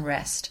can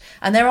rest.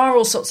 And there are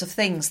all sorts of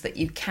things that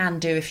you can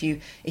do if you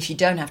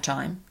don't have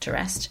time to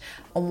rest.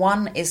 And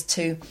one is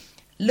to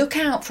look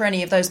out for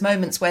any of those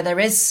moments where there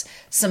is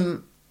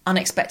some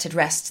unexpected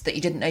rest that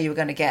you didn't know you were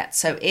going to get.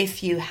 So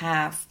if you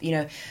have,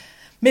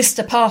 missed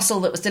a parcel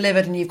that was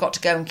delivered and you've got to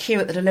go and queue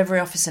at the delivery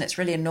office and it's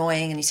really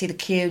annoying, and you see the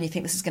queue and you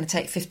think this is going to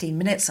take 15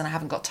 minutes and I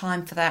haven't got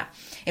time for that.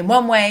 In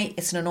one way,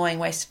 it's an annoying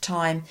waste of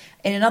time.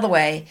 In another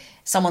way,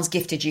 someone's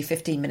gifted you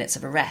 15 minutes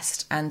of a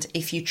rest. And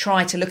if you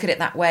try to look at it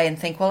that way and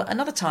think, well,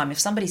 another time, if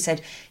somebody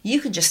said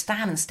you can just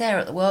stand and stare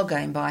at the world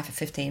going by for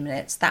 15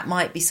 minutes, that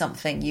might be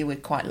something you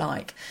would quite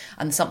like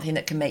and something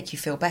that can make you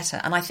feel better.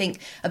 And I think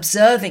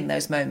observing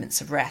those moments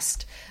of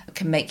rest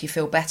can make you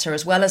feel better,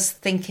 as well as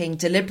thinking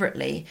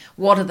deliberately,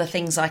 what are the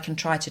things I can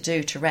try to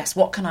do to rest?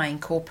 What can I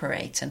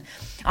incorporate? And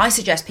I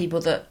suggest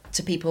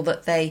to people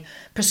that they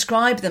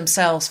prescribe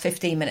themselves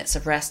 15 minutes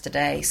of rest a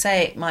day.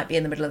 Say it might be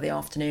in the middle of the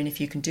afternoon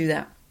if you can do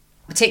that.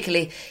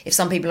 Particularly if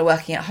some people are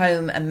working at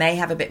home and may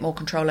have a bit more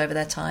control over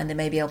their time, they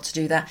may be able to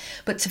do that.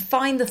 But to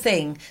find the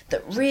thing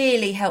that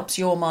really helps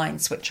your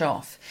mind switch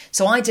off.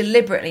 So I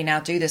deliberately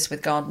now do this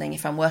with gardening.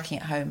 If I'm working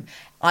at home,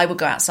 I will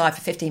go outside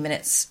for 15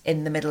 minutes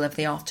in the middle of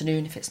the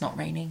afternoon if it's not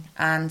raining,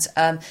 and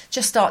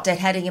just start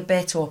deadheading a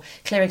bit, or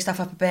clearing stuff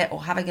up a bit,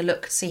 or having a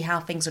look, see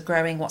how things are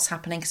growing, what's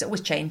happening, because it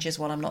always changes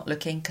while I'm not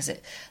looking, because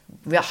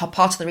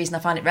part of the reason I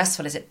find it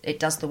restful is it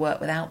does the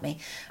work without me.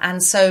 And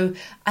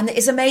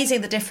it's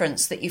amazing the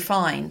difference that you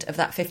find of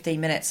that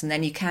 15 minutes, and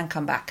then you can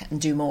come back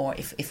and do more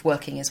if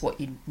working is what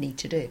you need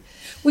to do.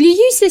 Well, you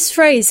use this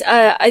phrase,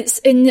 it's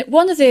in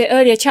one of the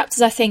earlier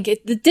chapters, I think,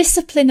 the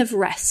discipline of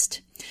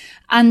rest.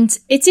 And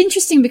it's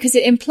interesting because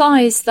it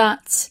implies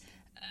that,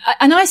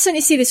 and I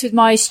certainly see this with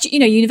my,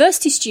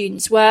 university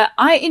students, where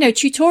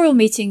tutorial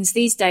meetings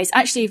these days,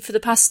 actually for the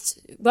past,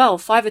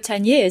 5 or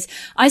 10 years,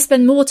 I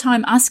spend more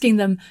time asking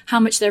them how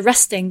much they're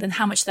resting than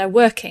how much they're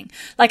working.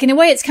 Like, in a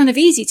way, it's kind of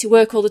easy to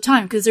work all the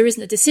time because there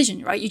isn't a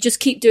decision, right? You just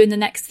keep doing the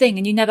next thing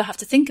and you never have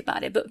to think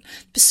about it. But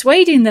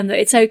persuading them that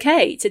it's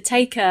okay to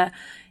take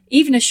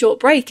even a short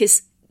break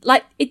is,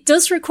 like, it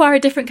does require a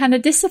different kind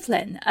of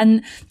discipline.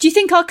 And do you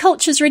think our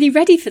culture's really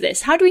ready for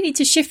this? How do we need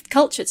to shift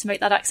culture to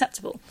make that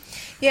acceptable?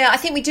 Yeah, I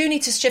think we do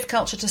need to shift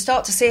culture to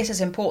start to see it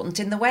as important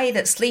in the way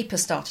that sleep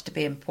has started to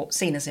be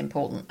seen as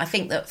important. I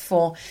think that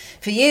for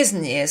years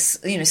and years,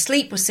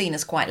 sleep was seen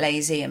as quite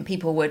lazy, and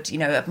people would,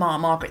 admire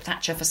Margaret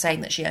Thatcher for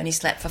saying that she only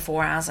slept for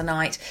 4 hours a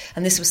night,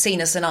 and this was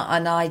seen as an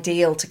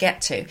ideal to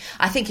get to.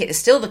 I think it is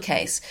still the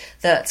case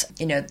that,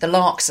 the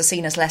larks are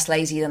seen as less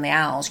lazy than the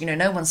owls.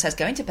 No one says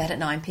going to bed at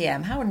 9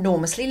 p.m. How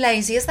enormously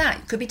lazy is that?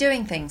 You could be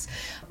doing things.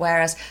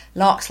 Whereas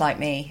larks like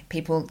me,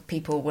 people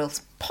will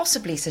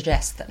possibly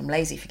suggest that I'm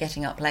lazy for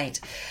getting up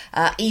late,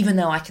 even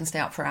though I can stay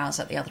up for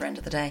hours at the other end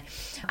of the day.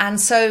 And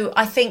so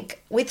I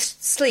think with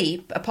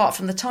sleep, apart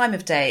from the time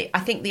of day, I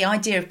think the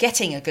idea of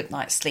getting a good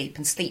night's sleep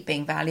and sleep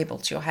being valuable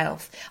to your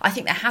health, I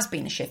think there has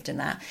been a shift in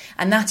that.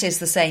 And that is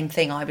the same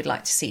thing I would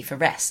like to see for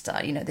rest.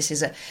 This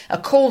is a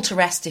call to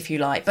rest, if you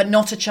like, but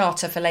not a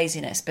charter for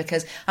laziness,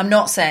 because I'm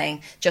not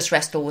saying just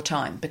rest all the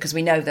time, because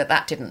we know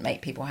that didn't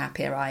make people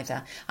happier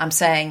either. I'm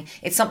saying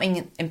it's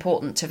something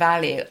important to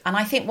value. And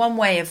I think one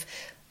way of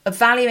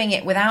valuing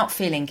it without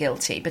feeling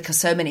guilty, because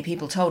so many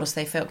people told us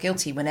they felt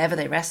guilty whenever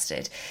they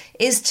rested,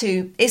 is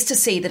to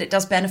see that it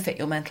does benefit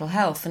your mental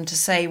health, and to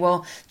say,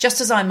 well,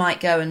 just as I might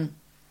go and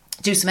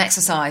do some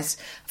exercise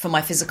for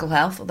my physical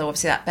health, although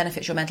obviously that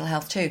benefits your mental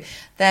health too,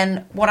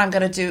 then what I'm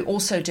going to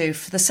also do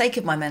for the sake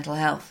of my mental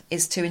health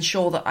is to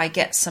ensure that I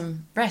get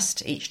some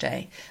rest each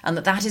day, and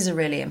that is a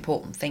really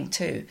important thing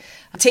too,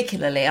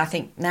 particularly I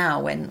think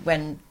now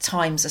when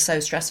times are so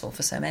stressful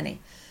for so many.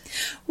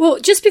 Well,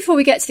 just before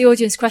we get to the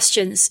audience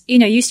questions, you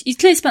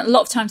clearly spent a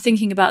lot of time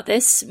thinking about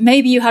this.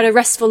 Maybe you had a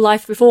restful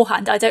life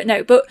beforehand, I don't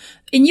know. But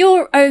in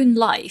your own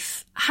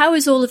life, how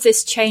has all of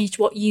this changed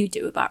what you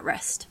do about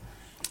rest?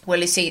 Well,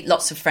 you see,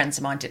 lots of friends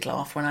of mine did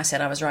laugh when I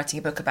said I was writing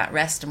a book about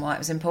rest and why it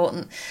was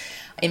important.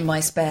 In my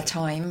spare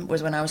time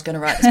was when I was going to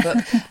write this book.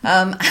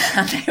 And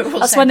they were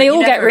all That's when they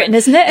all get written,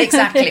 isn't it?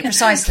 Exactly,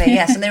 precisely,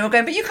 yes. And they were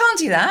going, but you can't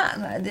do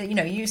that.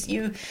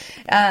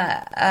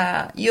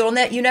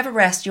 You never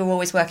rest. You're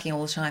always working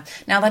all the time.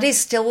 Now, that is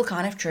still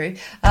kind of true.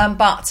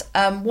 But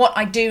what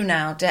I do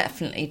now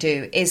definitely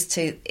do is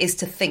to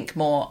think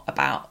more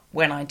about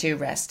when I do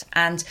rest.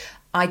 And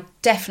I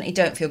definitely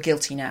don't feel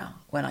guilty now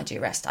when I do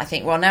rest. I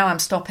think, well, now I'm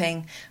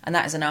stopping and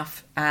that is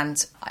enough.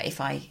 And if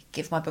I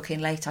give my book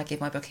in late, I give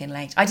my book in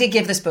late. I did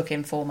give this book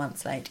in 4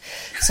 months late.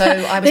 So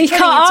I was you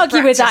can't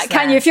argue with that,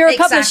 can you? If you're a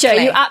publisher,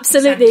 you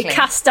absolutely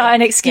cast out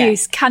an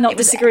excuse, cannot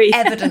disagree.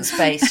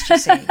 Evidence-based, you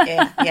see.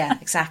 Yeah,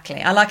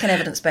 exactly. I like an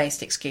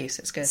evidence-based excuse.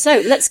 It's good.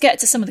 So let's get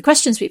to some of the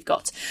questions we've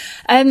got.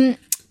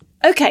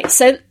 Okay,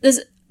 so there's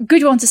a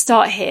good one to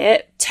start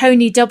here.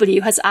 Tony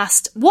W has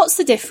asked, what's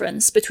the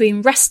difference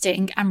between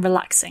resting and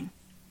relaxing?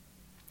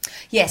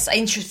 Yes,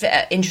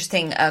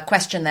 interesting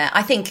question there.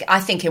 I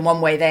think in one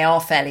way they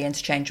are fairly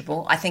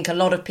interchangeable. I think a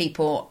lot of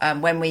people,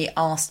 when we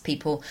asked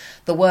people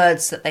the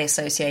words that they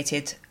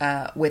associated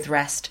with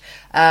rest,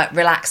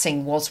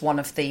 relaxing was one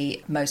of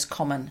the most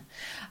common.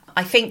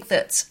 I think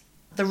that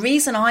the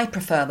reason I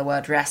prefer the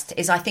word rest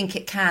is I think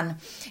it can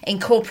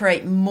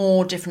incorporate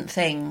more different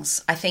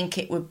things. I think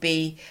it would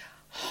be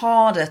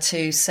harder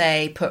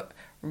to put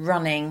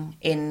running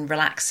in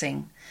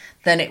relaxing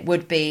than it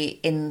would be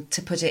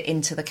to put it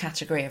into the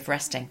category of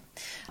resting.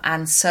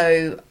 And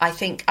so I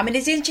think,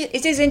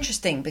 it is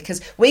interesting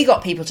because we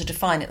got people to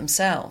define it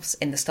themselves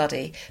in the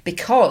study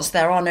because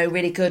there are no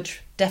really good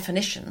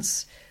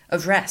definitions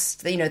of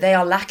rest. They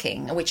are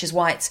lacking, which is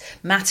why it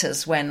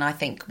matters when,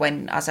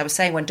 as I was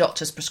saying, when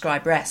doctors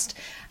prescribe rest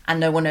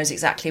and no one knows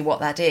exactly what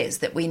that is,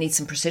 that we need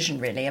some precision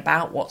really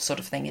about what sort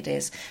of thing it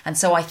is. And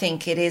so I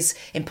think it is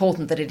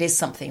important that it is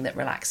something that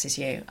relaxes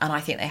you. And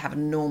I think they have an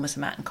enormous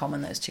amount in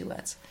common, those two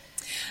words.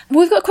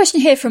 We've got a question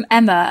here from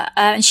Emma,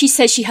 and she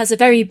says she has a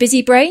very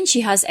busy brain.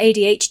 She has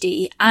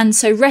ADHD, and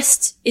so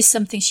rest is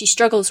something she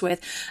struggles with.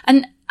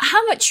 And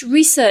how much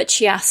research,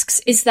 she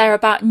asks, is there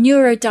about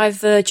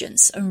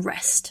neurodivergence and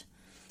rest?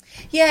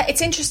 Yeah,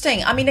 it's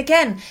interesting.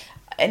 Again,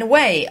 in a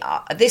way,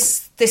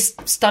 this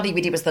study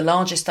we did was the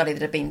largest study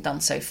that had been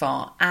done so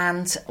far.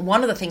 And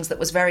one of the things that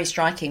was very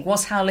striking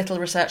was how little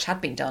research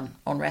had been done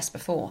on rest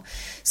before.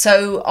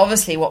 So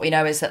obviously what we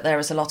know is that there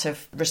is a lot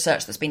of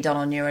research that's been done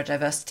on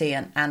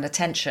neurodiversity and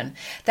attention.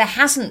 There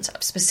hasn't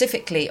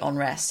specifically on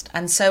rest.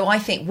 And so I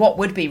think what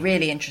would be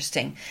really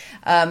interesting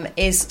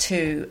is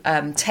to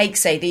take,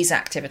 say, these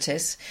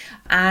activities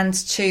and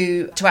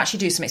to actually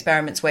do some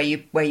experiments where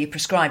you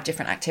prescribe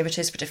different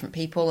activities for different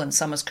people and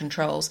some as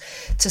controls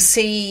to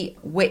see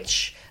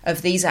which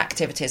of these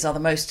activities are the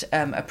most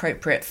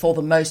appropriate for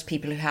the most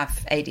people who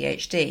have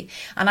ADHD.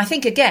 And I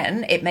think,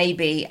 again, it may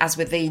be, as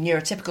with the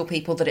neurotypical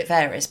people, that it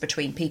varies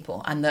between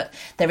people and that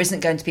there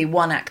isn't going to be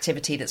one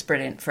activity that's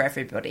brilliant for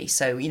everybody.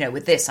 So,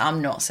 with this,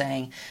 I'm not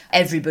saying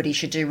everybody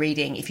should do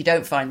reading. If you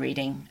don't find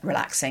reading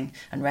relaxing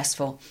and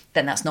restful,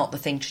 then that's not the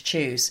thing to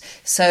choose.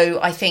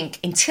 So I think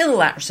until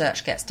that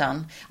research gets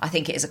done, I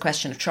think it is a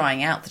question of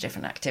trying out the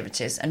different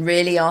activities and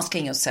really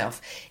asking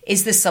yourself,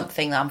 is this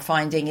something that I'm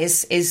finding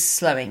is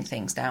slowing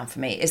things down for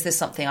me? Is this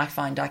something I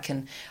find I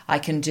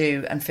can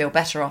do and feel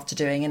better after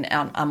doing? And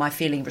am I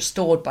feeling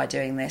restored by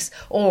doing this?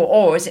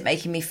 Or is it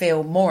making me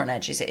feel more on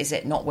edge? Is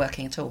it not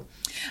working at all?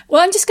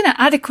 Well, I'm just going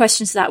to add a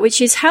question to that,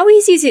 which is how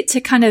easy is it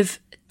to kind of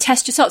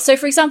test yourself? So,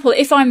 for example,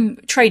 if I'm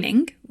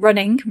training,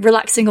 running,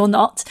 relaxing or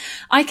not,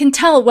 I can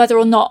tell whether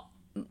or not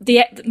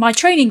my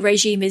training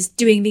regime is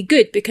doing me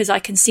good because I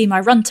can see my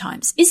run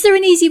times. Is there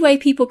an easy way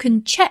people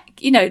can check,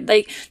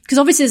 because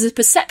obviously there's a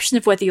perception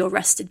of whether you're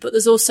rested, but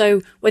there's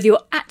also whether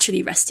you're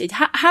actually rested.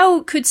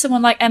 How could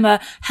someone like Emma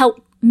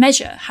help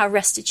measure how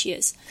rested she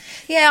is?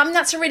 Yeah,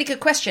 that's a really good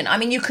question.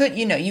 You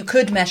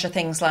could measure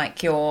things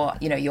like your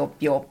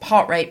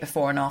heart rate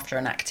before and after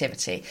an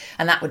activity,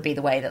 and that would be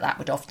the way that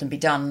would often be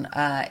done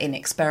in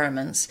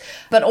experiments.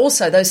 But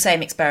also those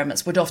same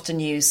experiments would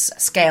often use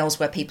scales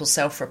where people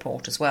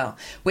self-report as well,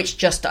 which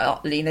just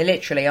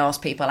literally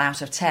ask people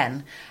out of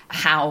 10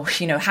 how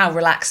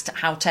relaxed,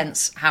 how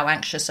tense, how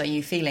anxious are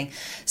you feeling?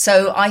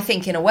 So I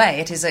think in a way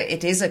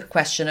it is a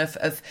question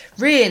of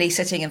really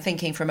sitting and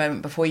thinking for a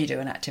moment before you do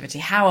an activity.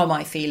 How am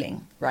I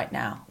feeling right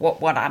now?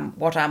 What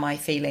am I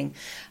feeling?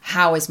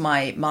 How is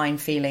my mind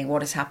feeling?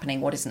 What is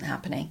happening? What isn't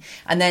happening?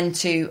 And then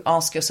to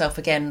ask yourself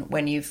again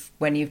when you've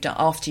done,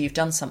 after you've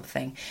done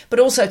something, but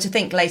also to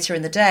think later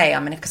in the day.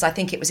 Because I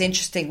think it was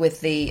interesting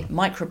with the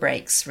micro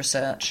breaks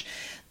research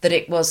that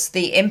it was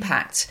the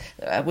impact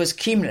was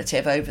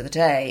cumulative over the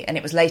day, and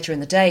it was later in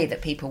the day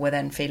that people were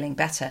then feeling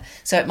better.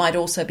 So it might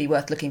also be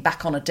worth looking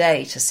back on a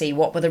day to see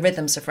what were the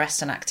rhythms of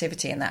rest and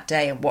activity in that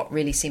day and what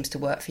really seems to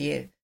work for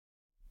you.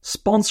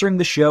 Sponsoring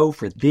the show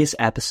for this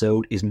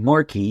episode is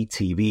Marquee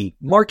TV.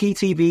 Marquee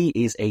TV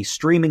is a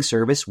streaming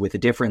service with a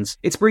difference.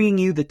 It's bringing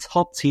you the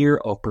top tier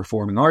of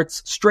performing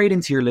arts straight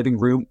into your living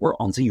room or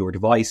onto your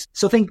device.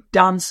 So think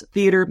dance,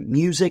 theatre,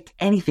 music,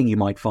 anything you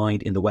might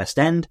find in the West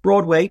End,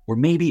 Broadway, or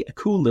maybe a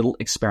cool little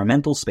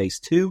experimental space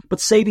too,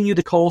 but saving you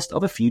the cost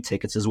of a few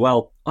tickets as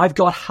well. I've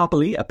got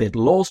happily a bit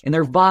lost in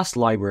their vast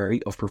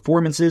library of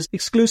performances,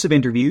 exclusive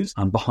interviews,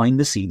 and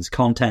behind-the-scenes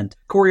content.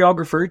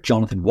 Choreographer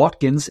Jonathan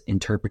Watkins'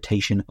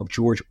 interpretation of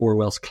George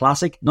Orwell's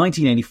classic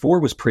 1984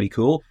 was pretty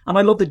cool, and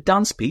I love the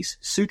dance piece,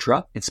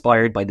 Sutra,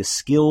 inspired by the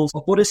skills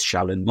of Buddhist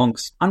Shaolin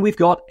monks. And we've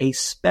got a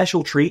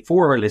special treat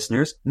for our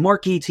listeners.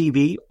 Marquee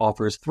TV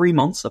offers 3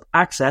 months of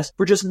access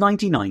for just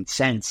 99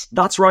 cents.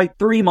 That's right,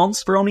 3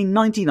 months for only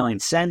 99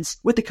 cents.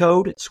 With the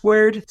code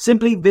SQUARED,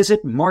 simply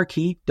visit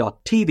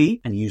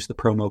marquee.tv and use the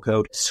promo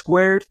code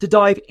SQUARED to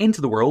dive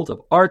into the world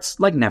of arts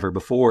like never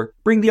before.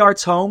 Bring the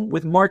arts home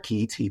with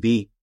Marquee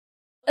TV.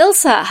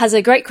 Ilsa has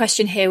a great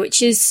question here,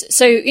 which is,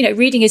 so,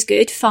 reading is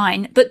good,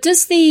 fine, but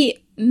does the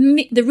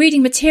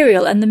reading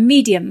material and the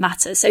medium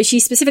matter? So she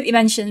specifically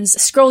mentions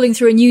scrolling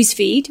through a news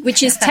feed,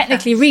 which is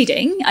technically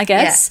reading, I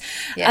guess.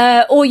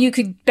 Yeah. Or you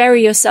could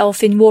bury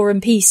yourself in War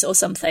and Peace or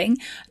something.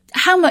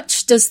 How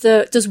much does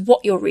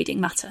what you're reading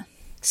matter?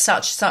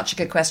 Such a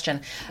good question.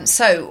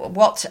 So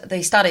what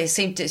the studies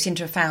seem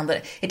to have found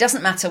that it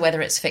doesn't matter whether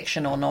it's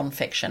fiction or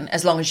non-fiction,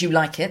 as long as you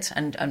like it,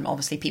 and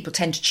obviously people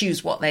tend to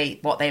choose what they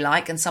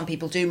like, and some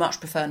people do much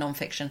prefer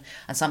non-fiction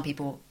and some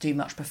people do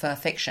much prefer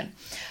fiction.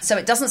 So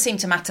it doesn't seem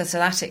to matter to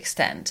that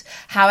extent.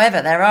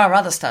 However, there are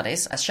other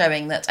studies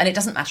showing that, and it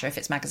doesn't matter if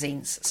it's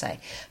magazines, say,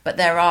 but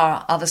there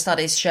are other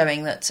studies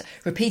showing that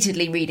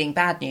repeatedly reading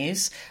bad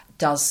news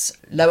does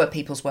lower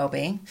people's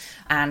well-being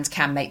and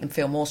can make them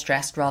feel more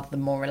stressed rather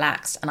than more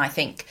relaxed. And I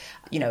think,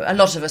 a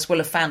lot of us will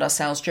have found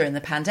ourselves during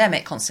the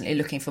pandemic constantly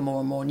looking for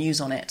more and more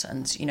news on it.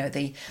 And,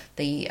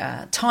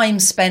 the time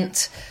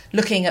spent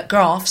looking at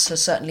graphs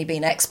has certainly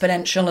been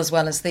exponential, as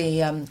well as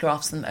the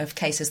graphs of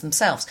cases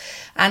themselves.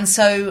 And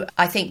so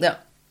I think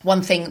that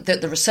one thing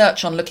that the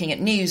research on looking at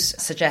news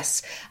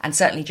suggests, and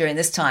certainly during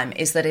this time,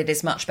 is that it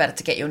is much better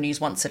to get your news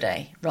once a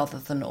day rather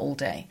than all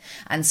day.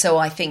 And so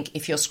I think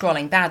if you're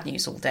scrolling bad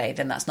news all day,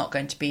 then that's not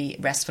going to be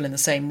restful in the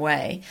same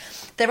way.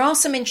 There are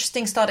some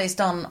interesting studies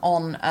done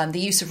on the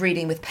use of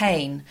reading with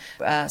pain.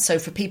 So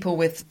for people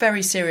with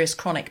very serious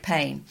chronic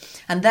pain.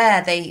 And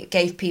there they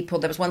gave people,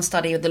 there was one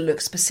study that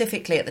looked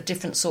specifically at the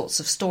different sorts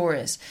of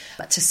stories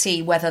to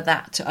see whether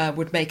that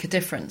would make a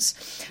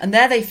difference. And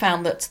there they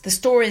found that the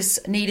stories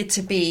needed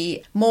to be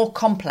more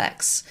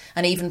complex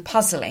and even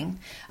puzzling.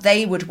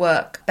 They would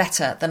work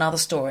better than other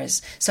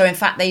stories. So in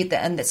fact,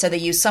 they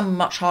use some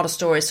much harder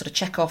stories, sort of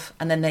check off,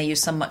 and then they use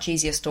some much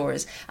easier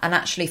stories. And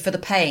actually, for the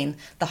pain,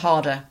 the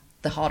harder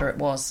it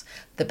was,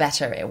 the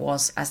better it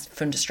was as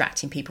from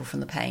distracting people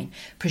from the pain.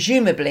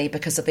 Presumably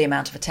because of the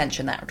amount of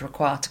attention that would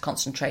require to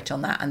concentrate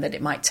on that, and that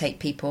it might take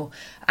people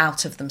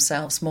out of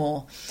themselves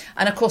more.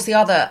 And of course, the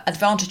other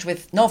advantage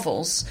with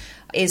novels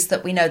is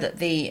that we know that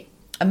the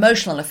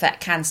emotional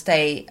effect can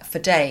stay for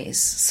days.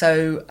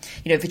 So,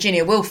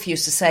 Virginia Woolf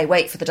used to say,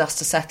 wait for the dust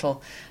to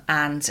settle.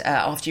 And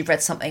after you've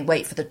read something,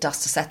 wait for the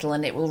dust to settle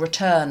and it will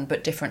return,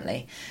 but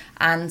differently.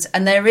 And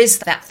there is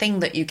that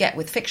thing that you get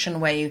with fiction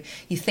where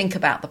you think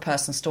about the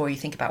person's story, you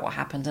think about what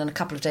happened, and a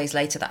couple of days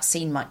later that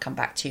scene might come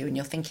back to you and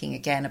you're thinking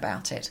again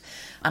about it.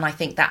 And I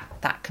think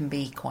that can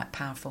be quite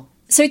powerful.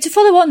 So to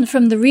follow on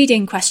from the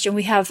reading question,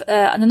 we have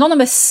an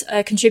anonymous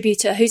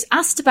contributor who's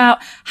asked about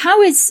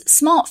how is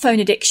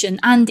smartphone addiction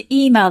and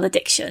email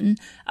addiction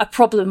a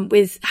problem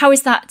with, how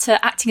is that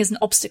acting as an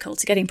obstacle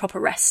to getting proper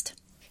rest?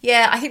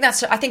 Yeah, I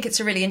think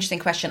it's a really interesting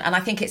question. And I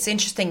think it's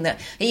interesting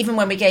that even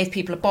when we gave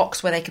people a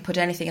box where they could put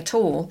anything at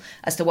all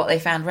as to what they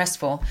found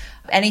restful,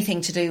 anything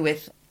to do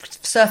with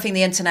surfing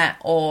the internet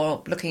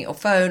or looking at your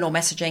phone or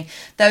messaging,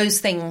 those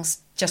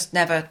things just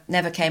never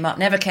came up,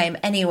 never came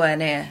anywhere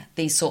near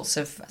these sorts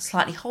of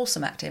slightly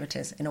wholesome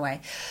activities in a way,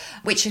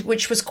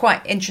 which was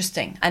quite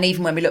interesting. And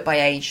even when we look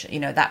by age,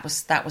 that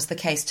was the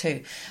case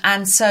too.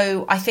 And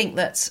so I think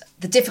that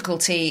the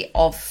difficulty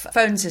of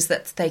phones is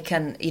that they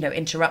can,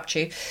 interrupt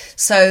you.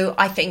 So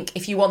I think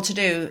if you want to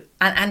do,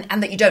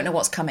 and that you don't know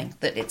what's coming,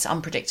 that it's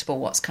unpredictable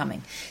what's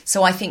coming.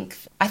 So I think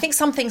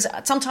some things,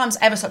 sometimes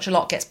ever such a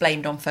lot gets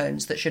blamed on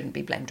phones that shouldn't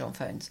be blamed on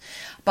phones.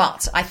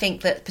 But I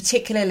think that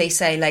particularly,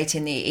 say, late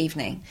in the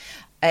evening,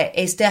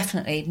 is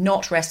definitely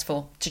not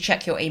restful to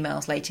check your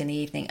emails late in the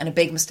evening, and a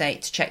big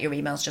mistake to check your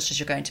emails just as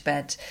you're going to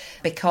bed.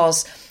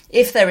 Because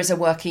if there is a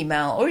work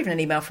email or even an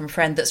email from a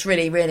friend that's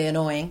really, really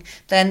annoying,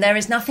 then there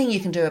is nothing you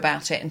can do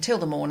about it until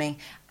the morning,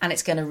 and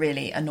it's going to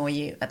really annoy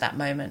you at that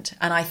moment.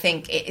 And I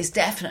think it is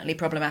definitely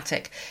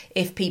problematic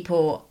if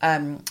people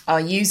are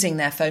using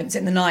their phones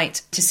in the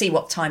night to see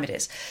what time it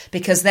is.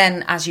 Because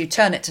then as you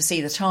turn it to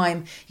see the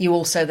time, you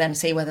also then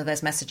see whether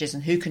there's messages,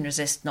 and who can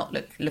resist not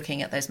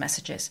looking at those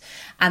messages.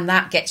 And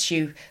that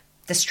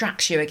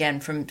distracts you again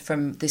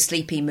from the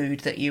sleepy mood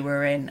that you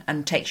were in,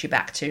 and takes you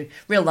back to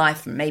real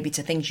life, and maybe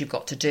to things you've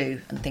got to do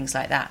and things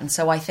like that. And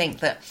so I think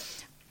that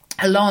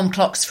alarm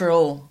clocks for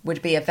all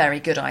would be a very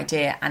good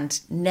idea, and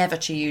never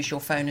to use your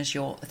phone as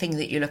your thing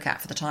that you look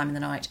at for the time in the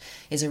night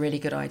is a really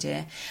good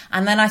idea.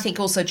 And then I think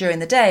also during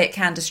the day it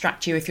can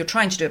distract you if you're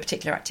trying to do a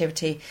particular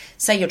activity.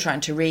 Say you're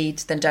trying to read,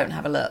 then don't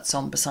have alerts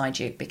on beside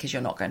you because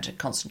you're not going to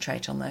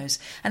concentrate on those.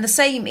 And the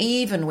same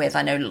even with,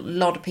 I know a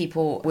lot of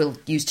people will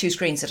use 2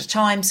 screens at a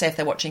time. Say if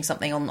they're watching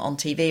something on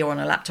TV or on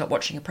a laptop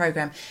watching a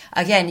program,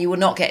 again, you will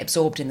not get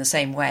absorbed in the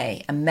same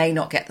way and may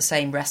not get the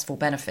same restful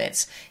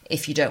benefits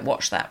if you don't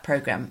watch that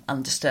program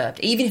undisturbed.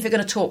 Even if you're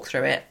going to talk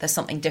through it, there's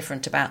something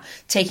different about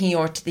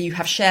you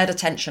have shared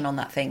attention on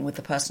that thing with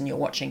the person you're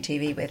watching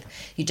TV with.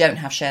 You don't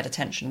have shared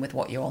attention with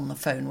what you're on the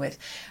phone with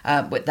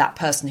that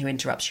person who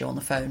interrupts you on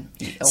the phone.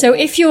 So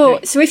if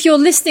you're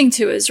listening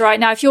to us right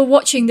now, if you're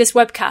watching this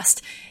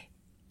webcast,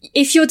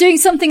 if you're doing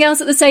something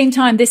else at the same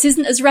time, this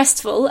isn't as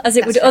restful as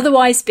it would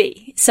otherwise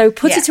be. So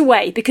put it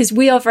away, because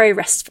we are very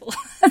restful.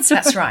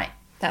 That's right.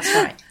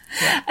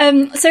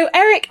 Yeah. So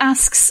Eric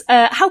asks,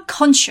 how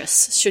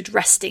conscious should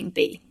resting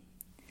be?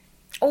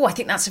 Oh, I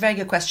think that's a very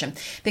good question,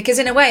 because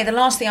in a way, the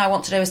last thing I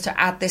want to do is to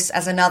add this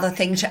as another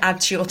thing to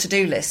add to your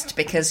to-do list,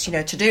 because,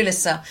 to-do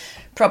lists are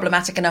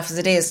problematic enough as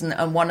it is.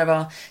 And one of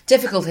our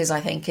difficulties,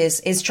 I think,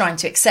 is trying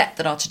to accept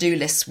that our to-do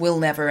lists will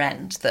never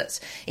end, that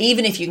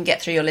even if you can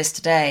get through your list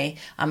today,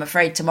 I'm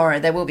afraid tomorrow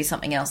there will be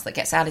something else that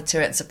gets added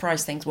to it and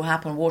surprise things will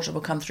happen. Water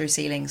will come through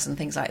ceilings and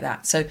things like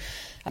that. So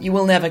you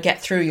will never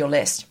get through your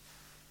list.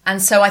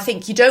 And so I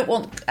think you don't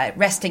want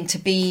resting to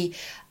be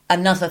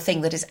another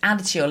thing that is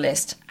added to your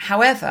list.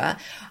 However,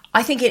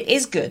 I think it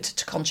is good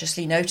to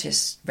consciously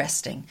notice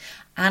resting.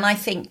 And I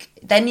think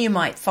then you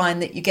might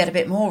find that you get a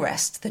bit more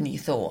rest than you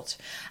thought.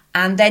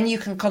 And then you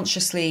can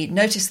consciously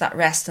notice that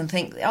rest and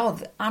think, oh,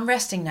 I'm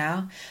resting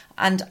now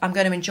and I'm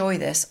going to enjoy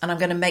this and I'm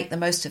going to make the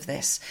most of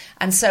this.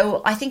 And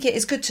so I think it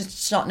is good to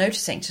start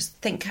noticing, to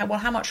think, well,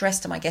 how much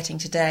rest am I getting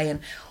today? And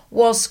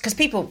because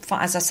people,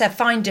 as I said,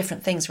 find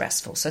different things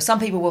restful. So some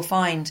people will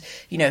find,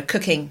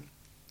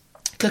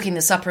 cooking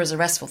the supper is a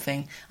restful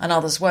thing and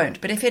others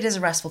won't. But if it is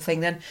a restful thing,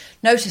 then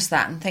notice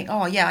that and think,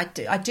 oh yeah,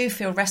 I do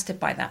feel rested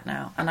by that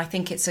now. And I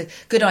think it's a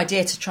good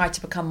idea to try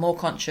to become more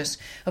conscious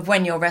of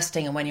when you're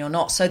resting and when you're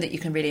not, so that you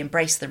can really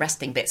embrace the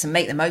resting bits and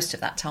make the most of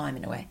that time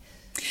in a way.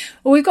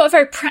 Well, we've got a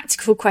very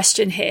practical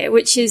question here,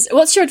 which is,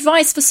 what's your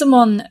advice for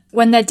someone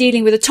when they're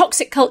dealing with a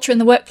toxic culture in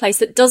the workplace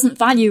that doesn't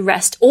value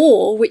rest,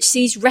 or which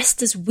sees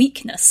rest as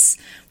weakness?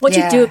 What do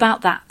you do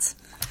about that?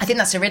 I think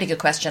that's a really good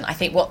question. I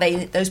think what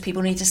those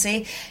people need to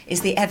see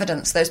is the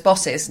evidence. Those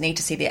bosses need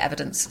to see the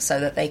evidence so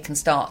that they can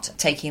start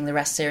taking the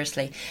rest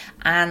seriously.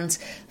 And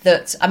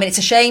that, it's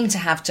a shame to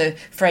have to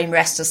frame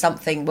rest as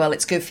something, well,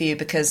 it's good for you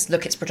because,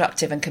 look, it's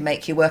productive and can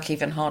make you work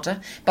even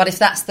harder. But if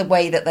that's the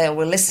way that they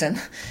will listen,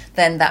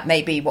 then that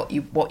may be what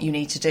you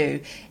need to do,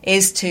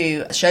 is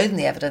to show them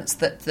the evidence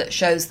that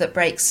shows that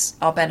breaks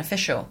are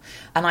beneficial.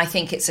 And I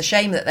think it's a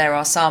shame that there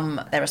are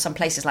some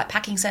places like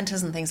packing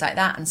centres and things like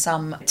that, and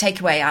some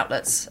takeaway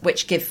outlets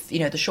which give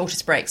the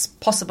shortest breaks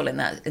possible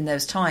in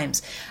those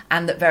times,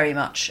 and that very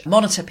much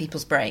monitor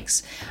people's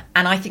breaks.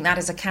 And I think that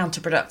is a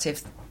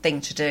counterproductive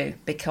thing to do,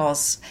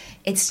 because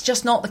it's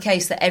just not the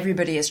case that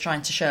everybody is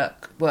trying to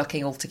shirk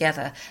working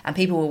altogether, and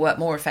people will work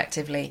more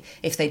effectively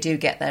if they do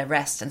get their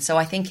rest. And so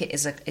I think it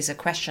is a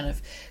question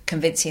of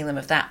convincing them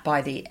of that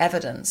by the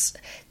evidence.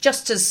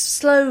 Just as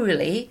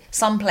slowly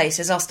some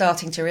places are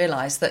starting to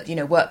realise that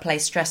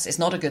workplace stress is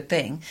not a good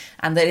thing,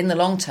 and that in the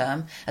long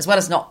term, as well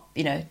as not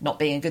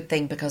being a good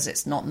thing because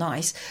it's not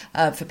nice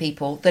for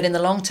people, that in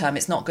the long term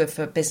it's not good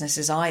for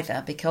businesses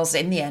either, because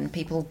in the end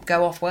people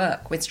go off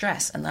work with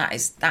stress, and that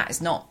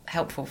is not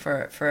helpful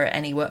for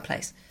any workplace.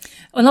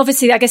 Well,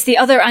 obviously, I guess the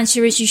other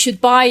answer is you should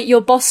buy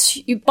your boss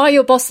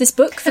this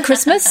book for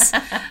Christmas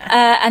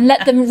and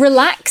let them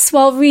relax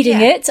while reading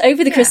it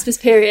over the Christmas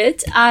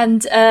period.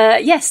 And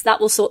yes,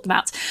 that will sort them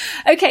out.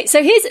 Okay,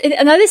 so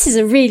this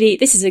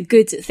is a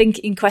good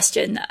thinking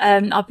question.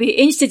 I'll be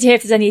interested to hear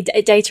if there's any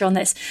data on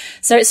this.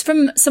 So it's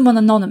from someone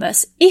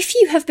anonymous. If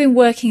you have been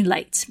working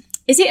late,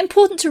 is it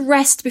important to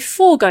rest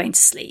before going to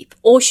sleep,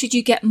 or should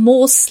you get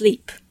more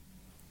sleep?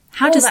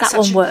 How does that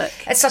one work?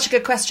 It's such a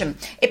good question.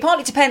 It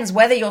partly depends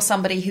whether you're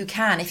somebody who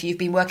can, if you've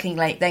been working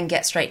late, then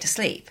get straight to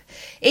sleep.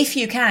 If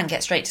you can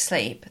get straight to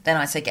sleep, then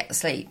I'd say get the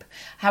sleep.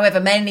 However,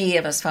 many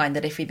of us find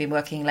that if we've been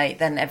working late,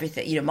 then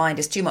everything, your mind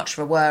is too much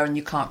for a whir and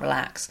you can't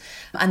relax.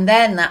 And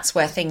then that's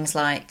where things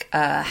like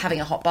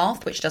having a hot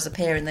bath, which does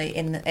appear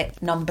in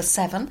number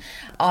 7,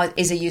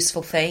 is a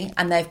useful thing.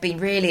 And there have been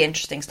really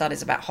interesting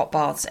studies about hot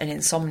baths and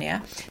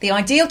insomnia. The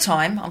ideal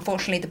time,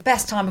 unfortunately, the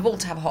best time of all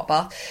to have a hot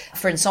bath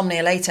for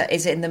insomnia later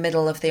is in the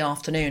middle of the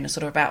afternoon,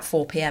 sort of about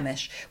 4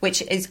 p.m.-ish,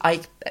 which is,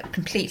 I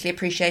completely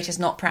appreciate is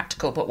not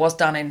practical, but was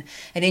done in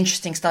an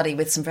interesting study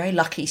with some very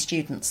lucky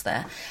students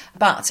there.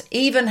 But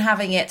even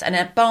having it and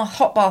a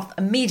hot bath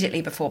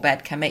immediately before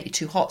bed can make you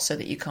too hot so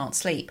that you can't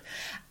sleep.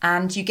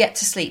 And you get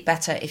to sleep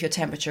better if your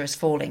temperature is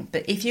falling.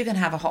 But if you can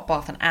have a hot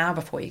bath an hour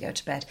before you go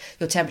to bed,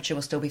 your temperature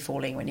will still be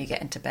falling when you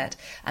get into bed.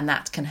 And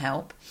that can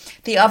help.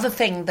 The other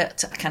thing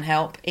that can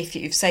help, if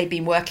you've, say,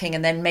 been working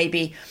and then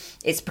maybe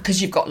it's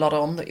because you've got a lot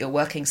on that you're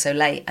working so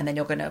late, and then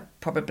you're going to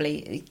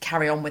probably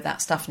carry on with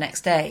that stuff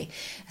next day,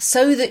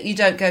 so that you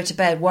don't go to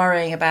bed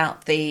worrying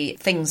about the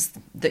things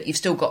that you've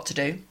still got to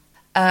do.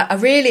 A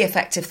really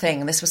effective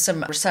thing, and this was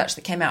some research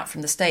that came out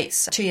from the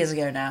States 2 years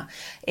ago now,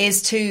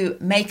 is to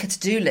make a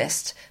to-do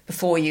list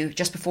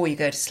just before you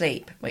go to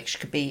sleep, which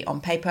could be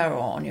on paper or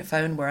on your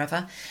phone,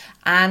 wherever.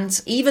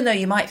 And even though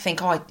you might think,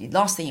 the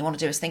last thing you want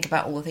to do is think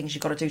about all the things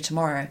you've got to do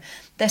tomorrow,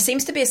 there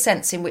seems to be a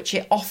sense in which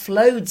it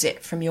offloads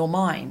it from your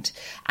mind.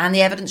 And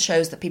the evidence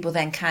shows that people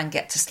then can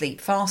get to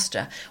sleep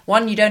faster.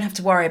 One, you don't have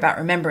to worry about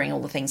remembering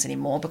all the things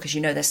anymore because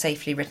you know they're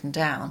safely written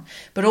down.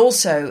 But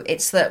also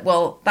it's that,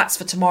 that's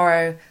for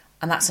tomorrow,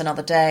 and that's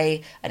another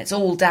day, and it's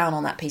all down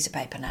on that piece of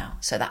paper now.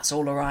 So that's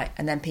all right.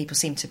 And then people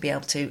seem to be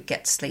able to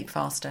get to sleep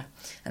faster.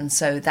 And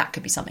so that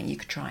could be something you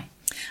could try.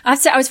 I have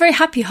to say, I was very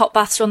happy hot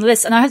baths were on the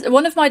list. And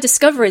one of my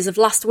discoveries of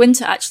last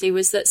winter actually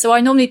was that, so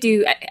I normally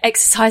do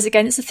exercise,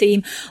 again, it's a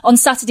theme, on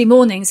Saturday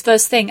mornings,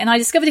 first thing. And I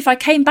discovered if I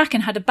came back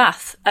and had a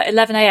bath at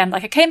 11 a.m,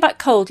 like I came back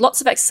cold,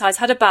 lots of exercise,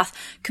 had a bath,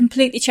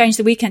 completely changed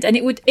the weekend. And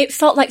it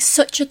felt like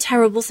such a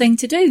terrible thing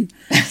to do.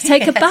 To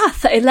take a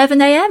bath at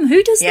 11 a.m.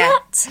 Who does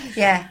that?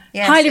 Yeah.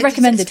 Highly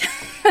recommended.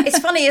 It's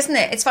funny, isn't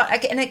it?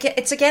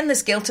 It's again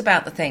this guilt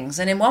about the things.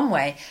 And in one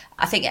way,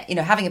 I think,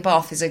 having a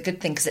bath is a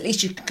good thing because at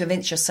least you can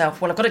convince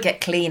yourself, I've got to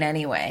get clean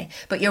anyway.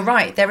 But you're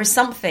right, there is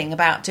something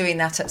about doing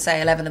that at,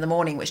 say, 11 in the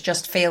morning which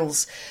just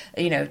feels,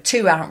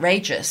 too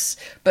outrageous.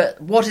 But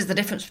what is the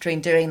difference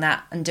between doing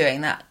that and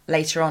doing that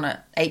later on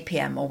at 8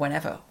 p.m. or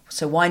whenever?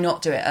 So why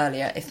not do it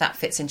earlier if that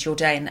fits into your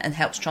day and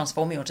helps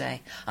transform your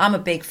day? I'm a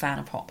big fan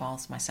of hot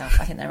baths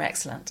myself. I think they're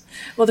excellent.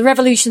 Well, the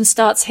revolution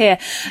starts here.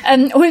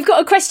 We've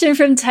got a question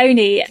from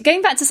Tony.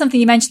 Going back to something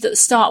you mentioned at the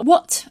start,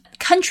 what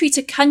country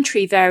to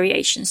country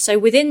variations, so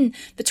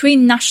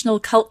between national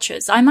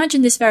cultures, I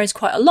imagine this varies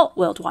quite a lot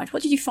worldwide.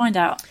 What did you find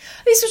out?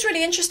 This was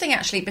really interesting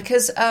actually,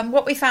 because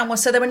what we found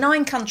was, so there were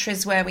 9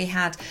 countries where we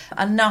had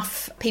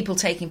enough people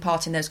taking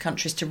part in those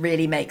countries to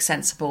really make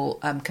sensible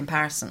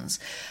comparisons.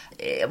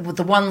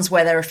 The ones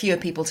where there are fewer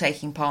people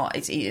taking part,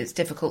 it's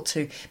difficult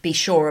to be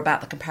sure about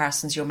the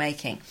comparisons you're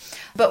making.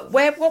 But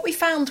what we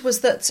found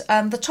was that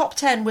the top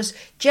 10 was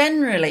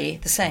generally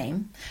the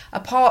same,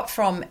 apart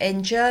from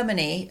in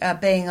Germany,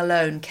 being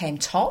alone came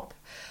top,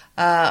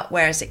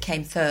 whereas it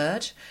came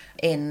third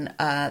in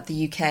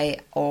the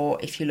UK, or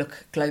if you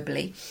look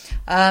globally.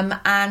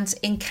 And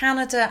in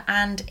Canada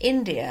and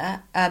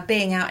India,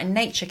 being out in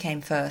nature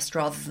came first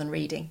rather than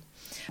reading.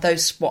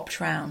 Those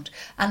swapped round.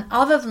 And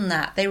other than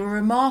that, they were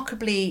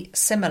remarkably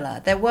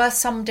similar. There were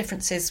some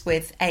differences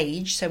with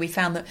age. So we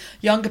found that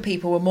younger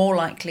people were more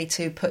likely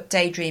to put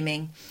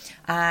daydreaming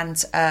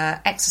and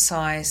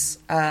exercise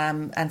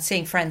and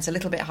seeing friends a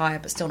little bit higher,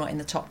 but still not in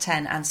the top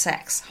 10, and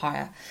sex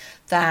higher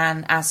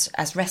than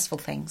as restful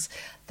things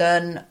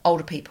than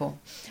older people.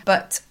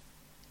 But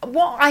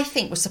what I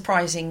think was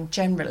surprising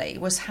generally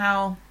was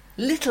how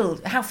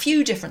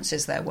few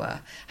differences there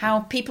were, how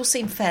people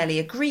seemed fairly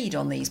agreed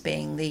on these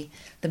being the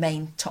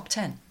main top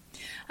 10.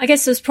 I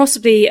guess there's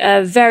possibly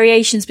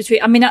variations between,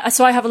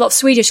 so I have a lot of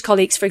Swedish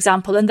colleagues, for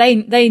example, and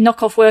they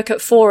knock off work at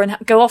 4 and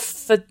go off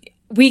for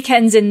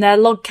weekends in their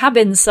log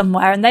cabins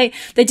somewhere, and they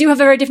do have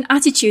a very different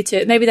attitude to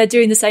it. Maybe they're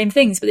doing the same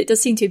things, but it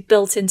does seem to be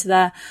built into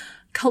their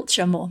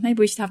culture more. Maybe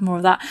we should have more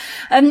of that.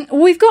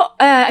 We've got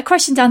a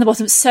question down the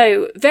bottom.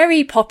 So,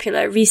 very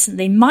popular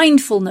recently,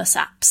 mindfulness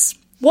apps.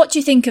 What do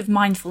you think of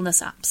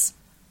mindfulness apps?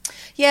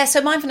 Yeah,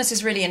 so mindfulness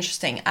is really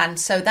interesting. And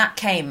so that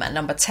came at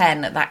number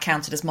 10. That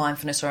counted as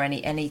mindfulness or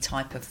any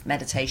type of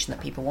meditation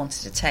that people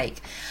wanted to take.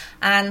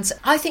 And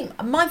I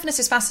think mindfulness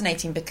is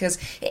fascinating because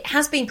it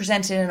has been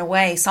presented in a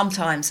way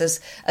sometimes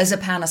as a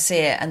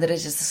panacea, and that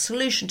it is the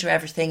solution to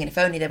everything. And if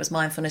only there was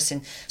mindfulness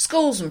in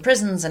schools and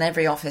prisons and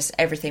every office,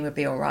 everything would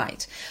be all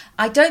right.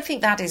 I don't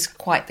think that is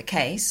quite the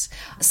case.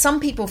 Some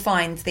people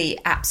find the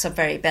apps are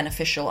very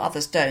beneficial,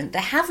 others don't.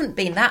 There haven't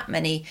been that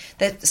many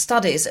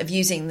studies of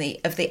using the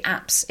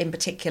apps in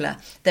particular.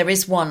 There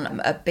is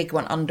a big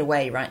one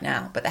underway right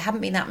now, but there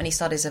haven't been that many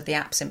studies of the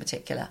apps in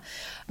particular.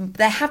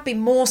 There have been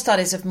more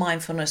studies of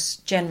mindfulness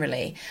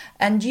generally,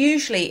 and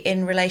usually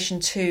in relation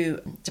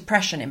to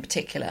depression in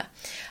particular.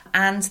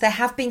 And there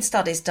have been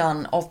studies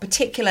done of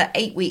particular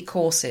 8-week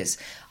courses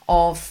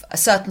of a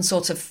certain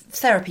sort of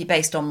therapy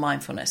based on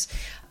mindfulness.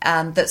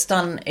 That's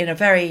done in a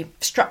very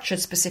structured,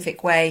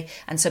 specific way.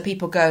 And so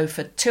people go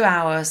for 2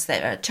 hours,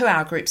 they're a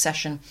 2-hour group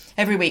session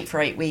every week for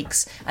 8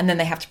 weeks, and then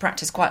they have to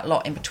practice quite a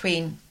lot in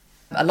between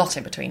A lot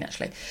in between,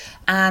 actually.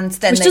 And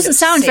then which doesn't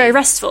sound very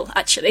restful,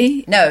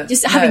 actually. No.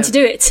 Just having to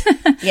do it.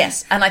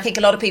 Yes. And I think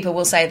a lot of people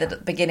will say that at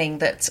the beginning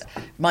that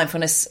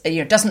mindfulness,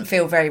 doesn't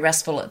feel very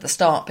restful at the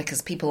start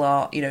because people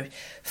are,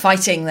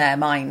 fighting their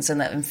minds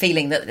and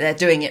feeling that they're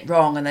doing it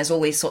wrong, and there's all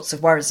these sorts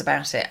of worries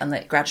about it, and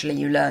that gradually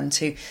you learn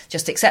to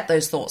just accept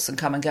those thoughts and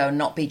come and go and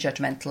not be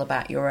judgmental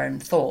about your own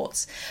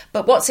thoughts.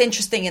 But what's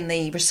interesting in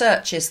the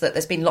research is that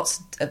there's been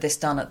lots of this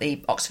done at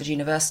the Oxford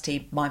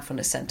University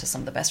Mindfulness Centre.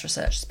 Some of the best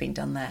research has been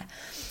done there.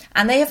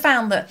 And they have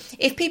found that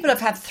if people have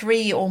had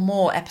 3 or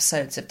more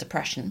episodes of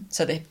depression,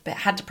 so they've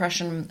had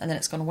depression and then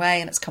it's gone away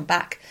and it's come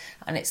back,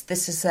 and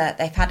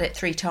they've had it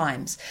 3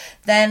 times,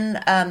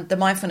 then the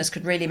mindfulness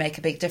could really make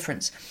a big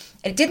difference.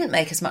 It didn't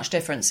make as much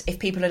difference if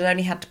people had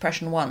only had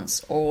depression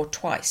once or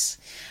twice,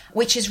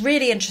 which is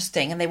really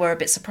interesting. And they were a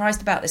bit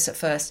surprised about this at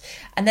first.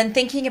 And then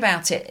thinking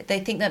about it, they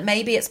think that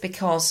maybe it's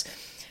because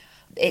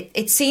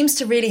it seems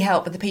to really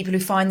help with the people who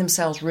find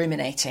themselves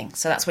ruminating.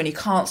 So that's when you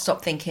can't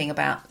stop thinking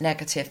about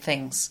negative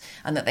things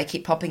and that they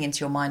keep popping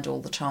into your mind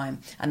all the time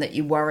and that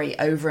you worry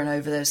over and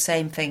over those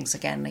same things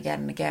again and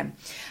again and again.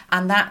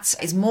 And that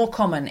is more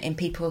common in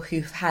people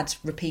who've had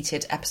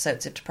repeated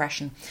episodes of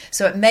depression.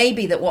 So it may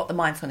be that what the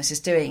mindfulness is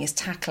doing is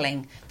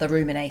tackling the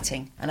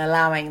ruminating and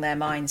allowing their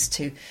minds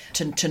to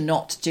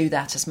not do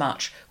that as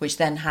much, which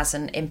then has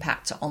an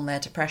impact on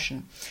their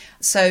depression.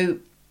 So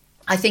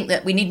I think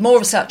that we need more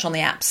research on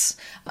the apps,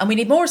 and we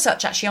need more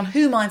research actually on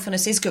who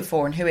mindfulness is good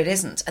for and who it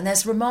isn't. And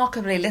there's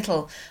remarkably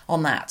little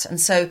on that. And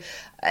so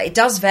it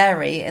does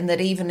vary in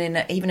that even in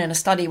a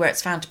study where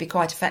it's found to be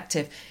quite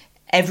effective,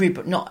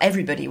 not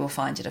everybody will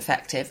find it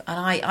effective. And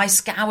I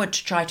scoured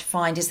to try to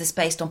find, is this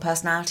based on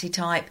personality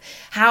type?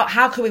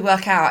 How can we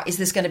work out, is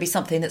this going to be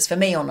something that's for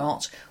me or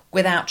not,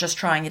 without just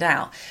trying it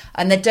out?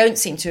 And there don't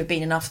seem to have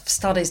been enough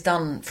studies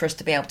done for us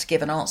to be able to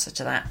give an answer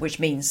to that, which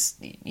means,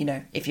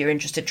 if you're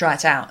interested, try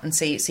it out and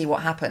see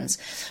what happens.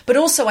 But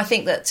also I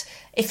think that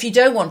if you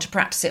don't want to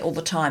practice it all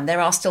the time,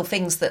 there are still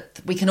things that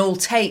we can all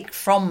take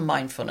from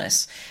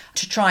mindfulness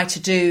to try to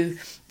do,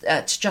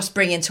 to just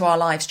bring into our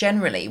lives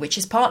generally, which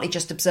is partly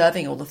just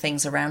observing all the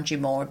things around you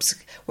more,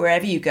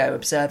 wherever you go,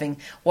 observing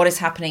what is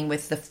happening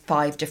with the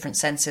 5 different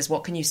senses.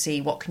 What can you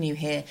see? What can you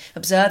hear?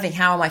 Observing,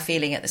 how am I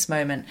feeling at this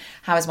moment?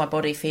 How is my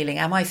body feeling?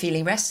 Am I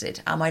feeling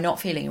rested? Am I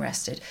not feeling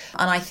rested?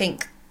 And I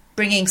think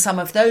bringing some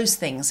of those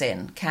things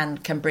in can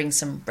bring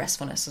some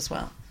restfulness as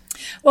well.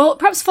 Well,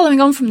 perhaps following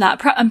on from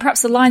that, and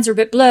perhaps the lines are a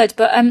bit blurred,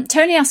 but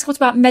Tony asked, what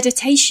about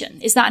meditation?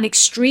 Is that an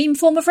extreme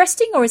form of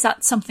resting, or is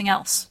that something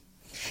else?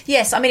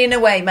 Yes, I mean, in a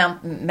way,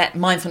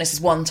 mindfulness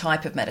is one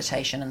type of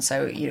meditation, and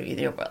so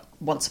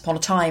once upon a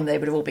time they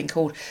would have all been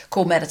called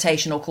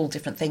meditation or called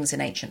different things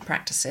in ancient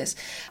practices.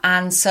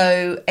 And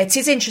so it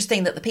is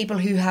interesting that the people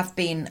who have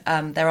been,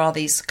 there are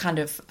these kind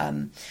of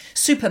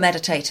super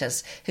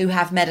meditators who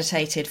have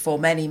meditated for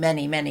many,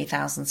 many, many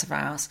thousands of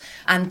hours,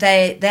 and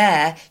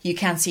there you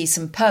can see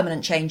some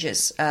permanent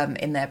changes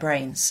in their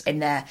brains, in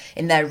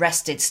their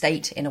rested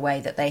state, in a way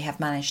that they have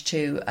managed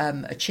to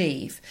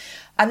achieve.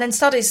 And then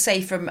studies,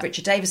 say from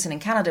Richard Davison in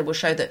Canada, will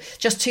show that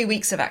just 2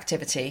 weeks of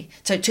activity,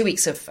 so 2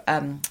 weeks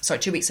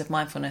of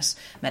mindfulness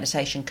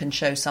meditation can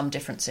show some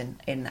difference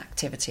in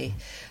activity,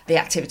 the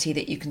activity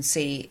that you can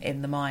see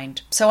in the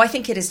mind. So I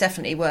think it is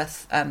definitely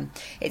worth,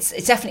 it's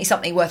definitely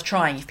something worth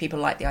trying if people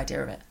like the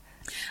idea of it.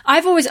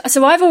 I've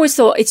always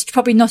thought it's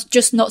probably not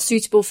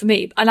suitable for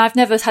me, and I've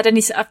never had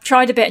any. I've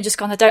tried a bit and just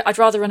gone, I'd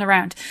rather run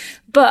around.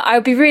 But I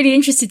would be really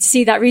interested to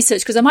see that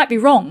research, because I might be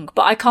wrong,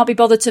 but I can't be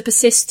bothered to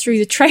persist through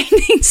the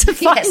training to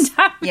find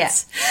out.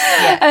 Yes.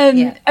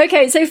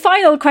 Okay, so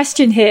final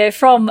question here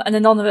from an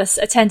anonymous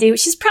attendee,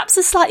 which is perhaps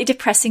a slightly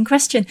depressing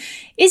question: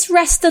 is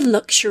rest a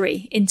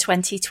luxury in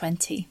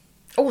 2020?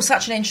 Oh,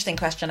 such an interesting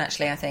question,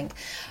 actually. I think,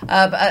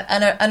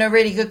 and a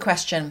really good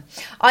question.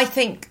 I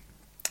think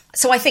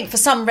for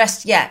some,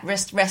 rest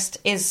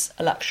is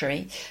a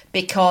luxury,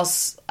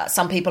 because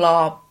some people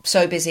are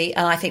so busy.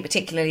 And I think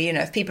particularly,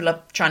 if people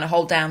are trying to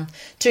hold down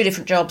 2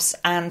 different jobs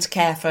and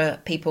care for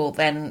people,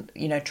 then,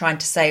 trying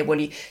to say, well,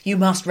 you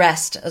must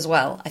rest as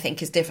well, I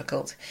think is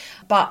difficult.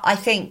 But I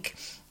think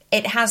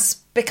it has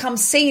become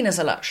seen as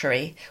a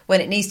luxury when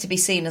it needs to be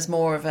seen as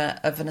more of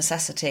a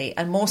necessity,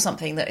 and more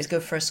something that is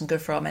good for us and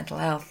good for our mental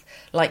health,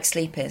 like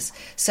sleep is.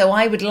 So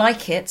I would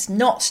like it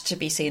not to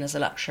be seen as a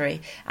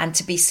luxury, and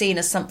to be seen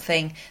as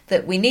something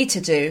that we need to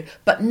do,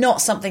 but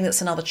not something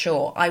that's another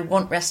chore. I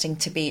want resting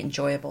to be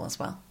enjoyable as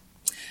well.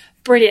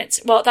 Brilliant.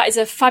 Well, that is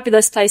a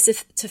fabulous place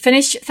to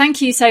finish.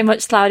 Thank you so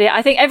much, Claudia.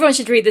 I think everyone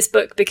should read this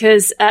book,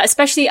 because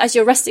especially as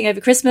you're resting over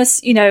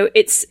Christmas,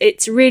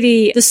 it's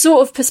really the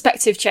sort of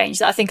perspective change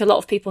that I think a lot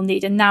of people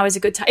need. And now is a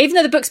good time. Even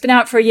though the book's been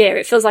out for a year,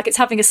 it feels like it's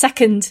having a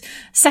second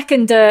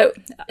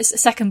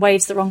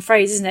wave's the wrong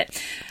phrase, isn't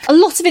it? A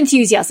lot of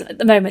enthusiasm at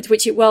the moment,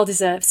 which it well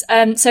deserves.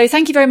 So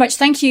thank you very much.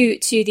 Thank you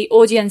to the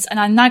audience.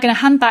 And I'm now going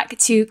to hand back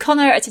to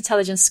Connor at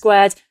Intelligence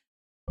Squared.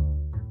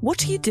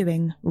 What are you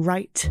doing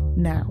right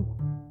now?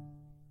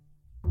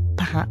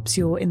 Perhaps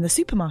you're in the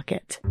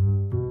supermarket.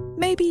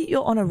 Maybe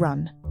you're on a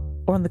run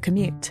or on the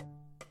commute.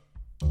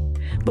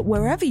 But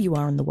wherever you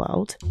are in the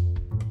world,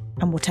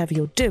 and whatever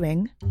you're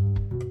doing,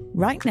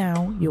 right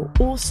now you're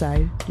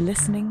also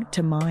listening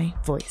to my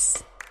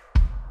voice.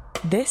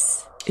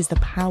 This is the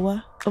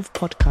power of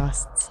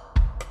podcasts.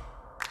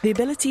 The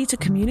ability to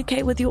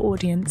communicate with your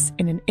audience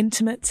in an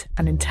intimate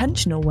and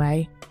intentional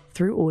way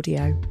through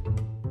audio.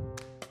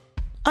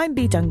 I'm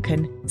Bea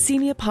Duncan,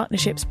 Senior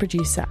Partnerships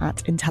Producer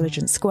at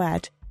Intelligence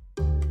Squared.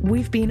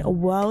 We've been a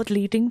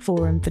world-leading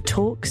forum for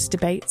talks,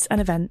 debates and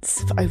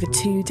events for over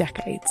 2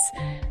 decades.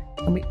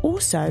 And we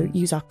also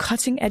use our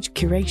cutting-edge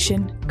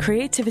curation,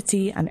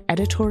 creativity and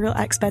editorial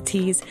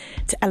expertise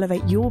to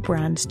elevate your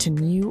brand to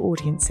new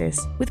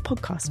audiences with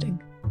podcasting.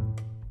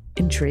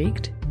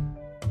 Intrigued?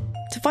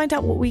 To find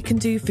out what we can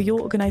do for your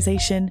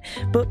organisation,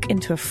 book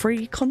into a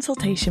free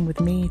consultation with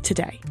me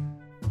today.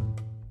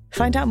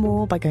 Find out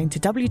more by going to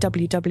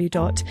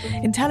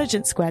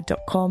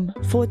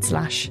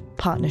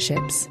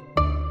www.intelligencesquared.com/partnerships.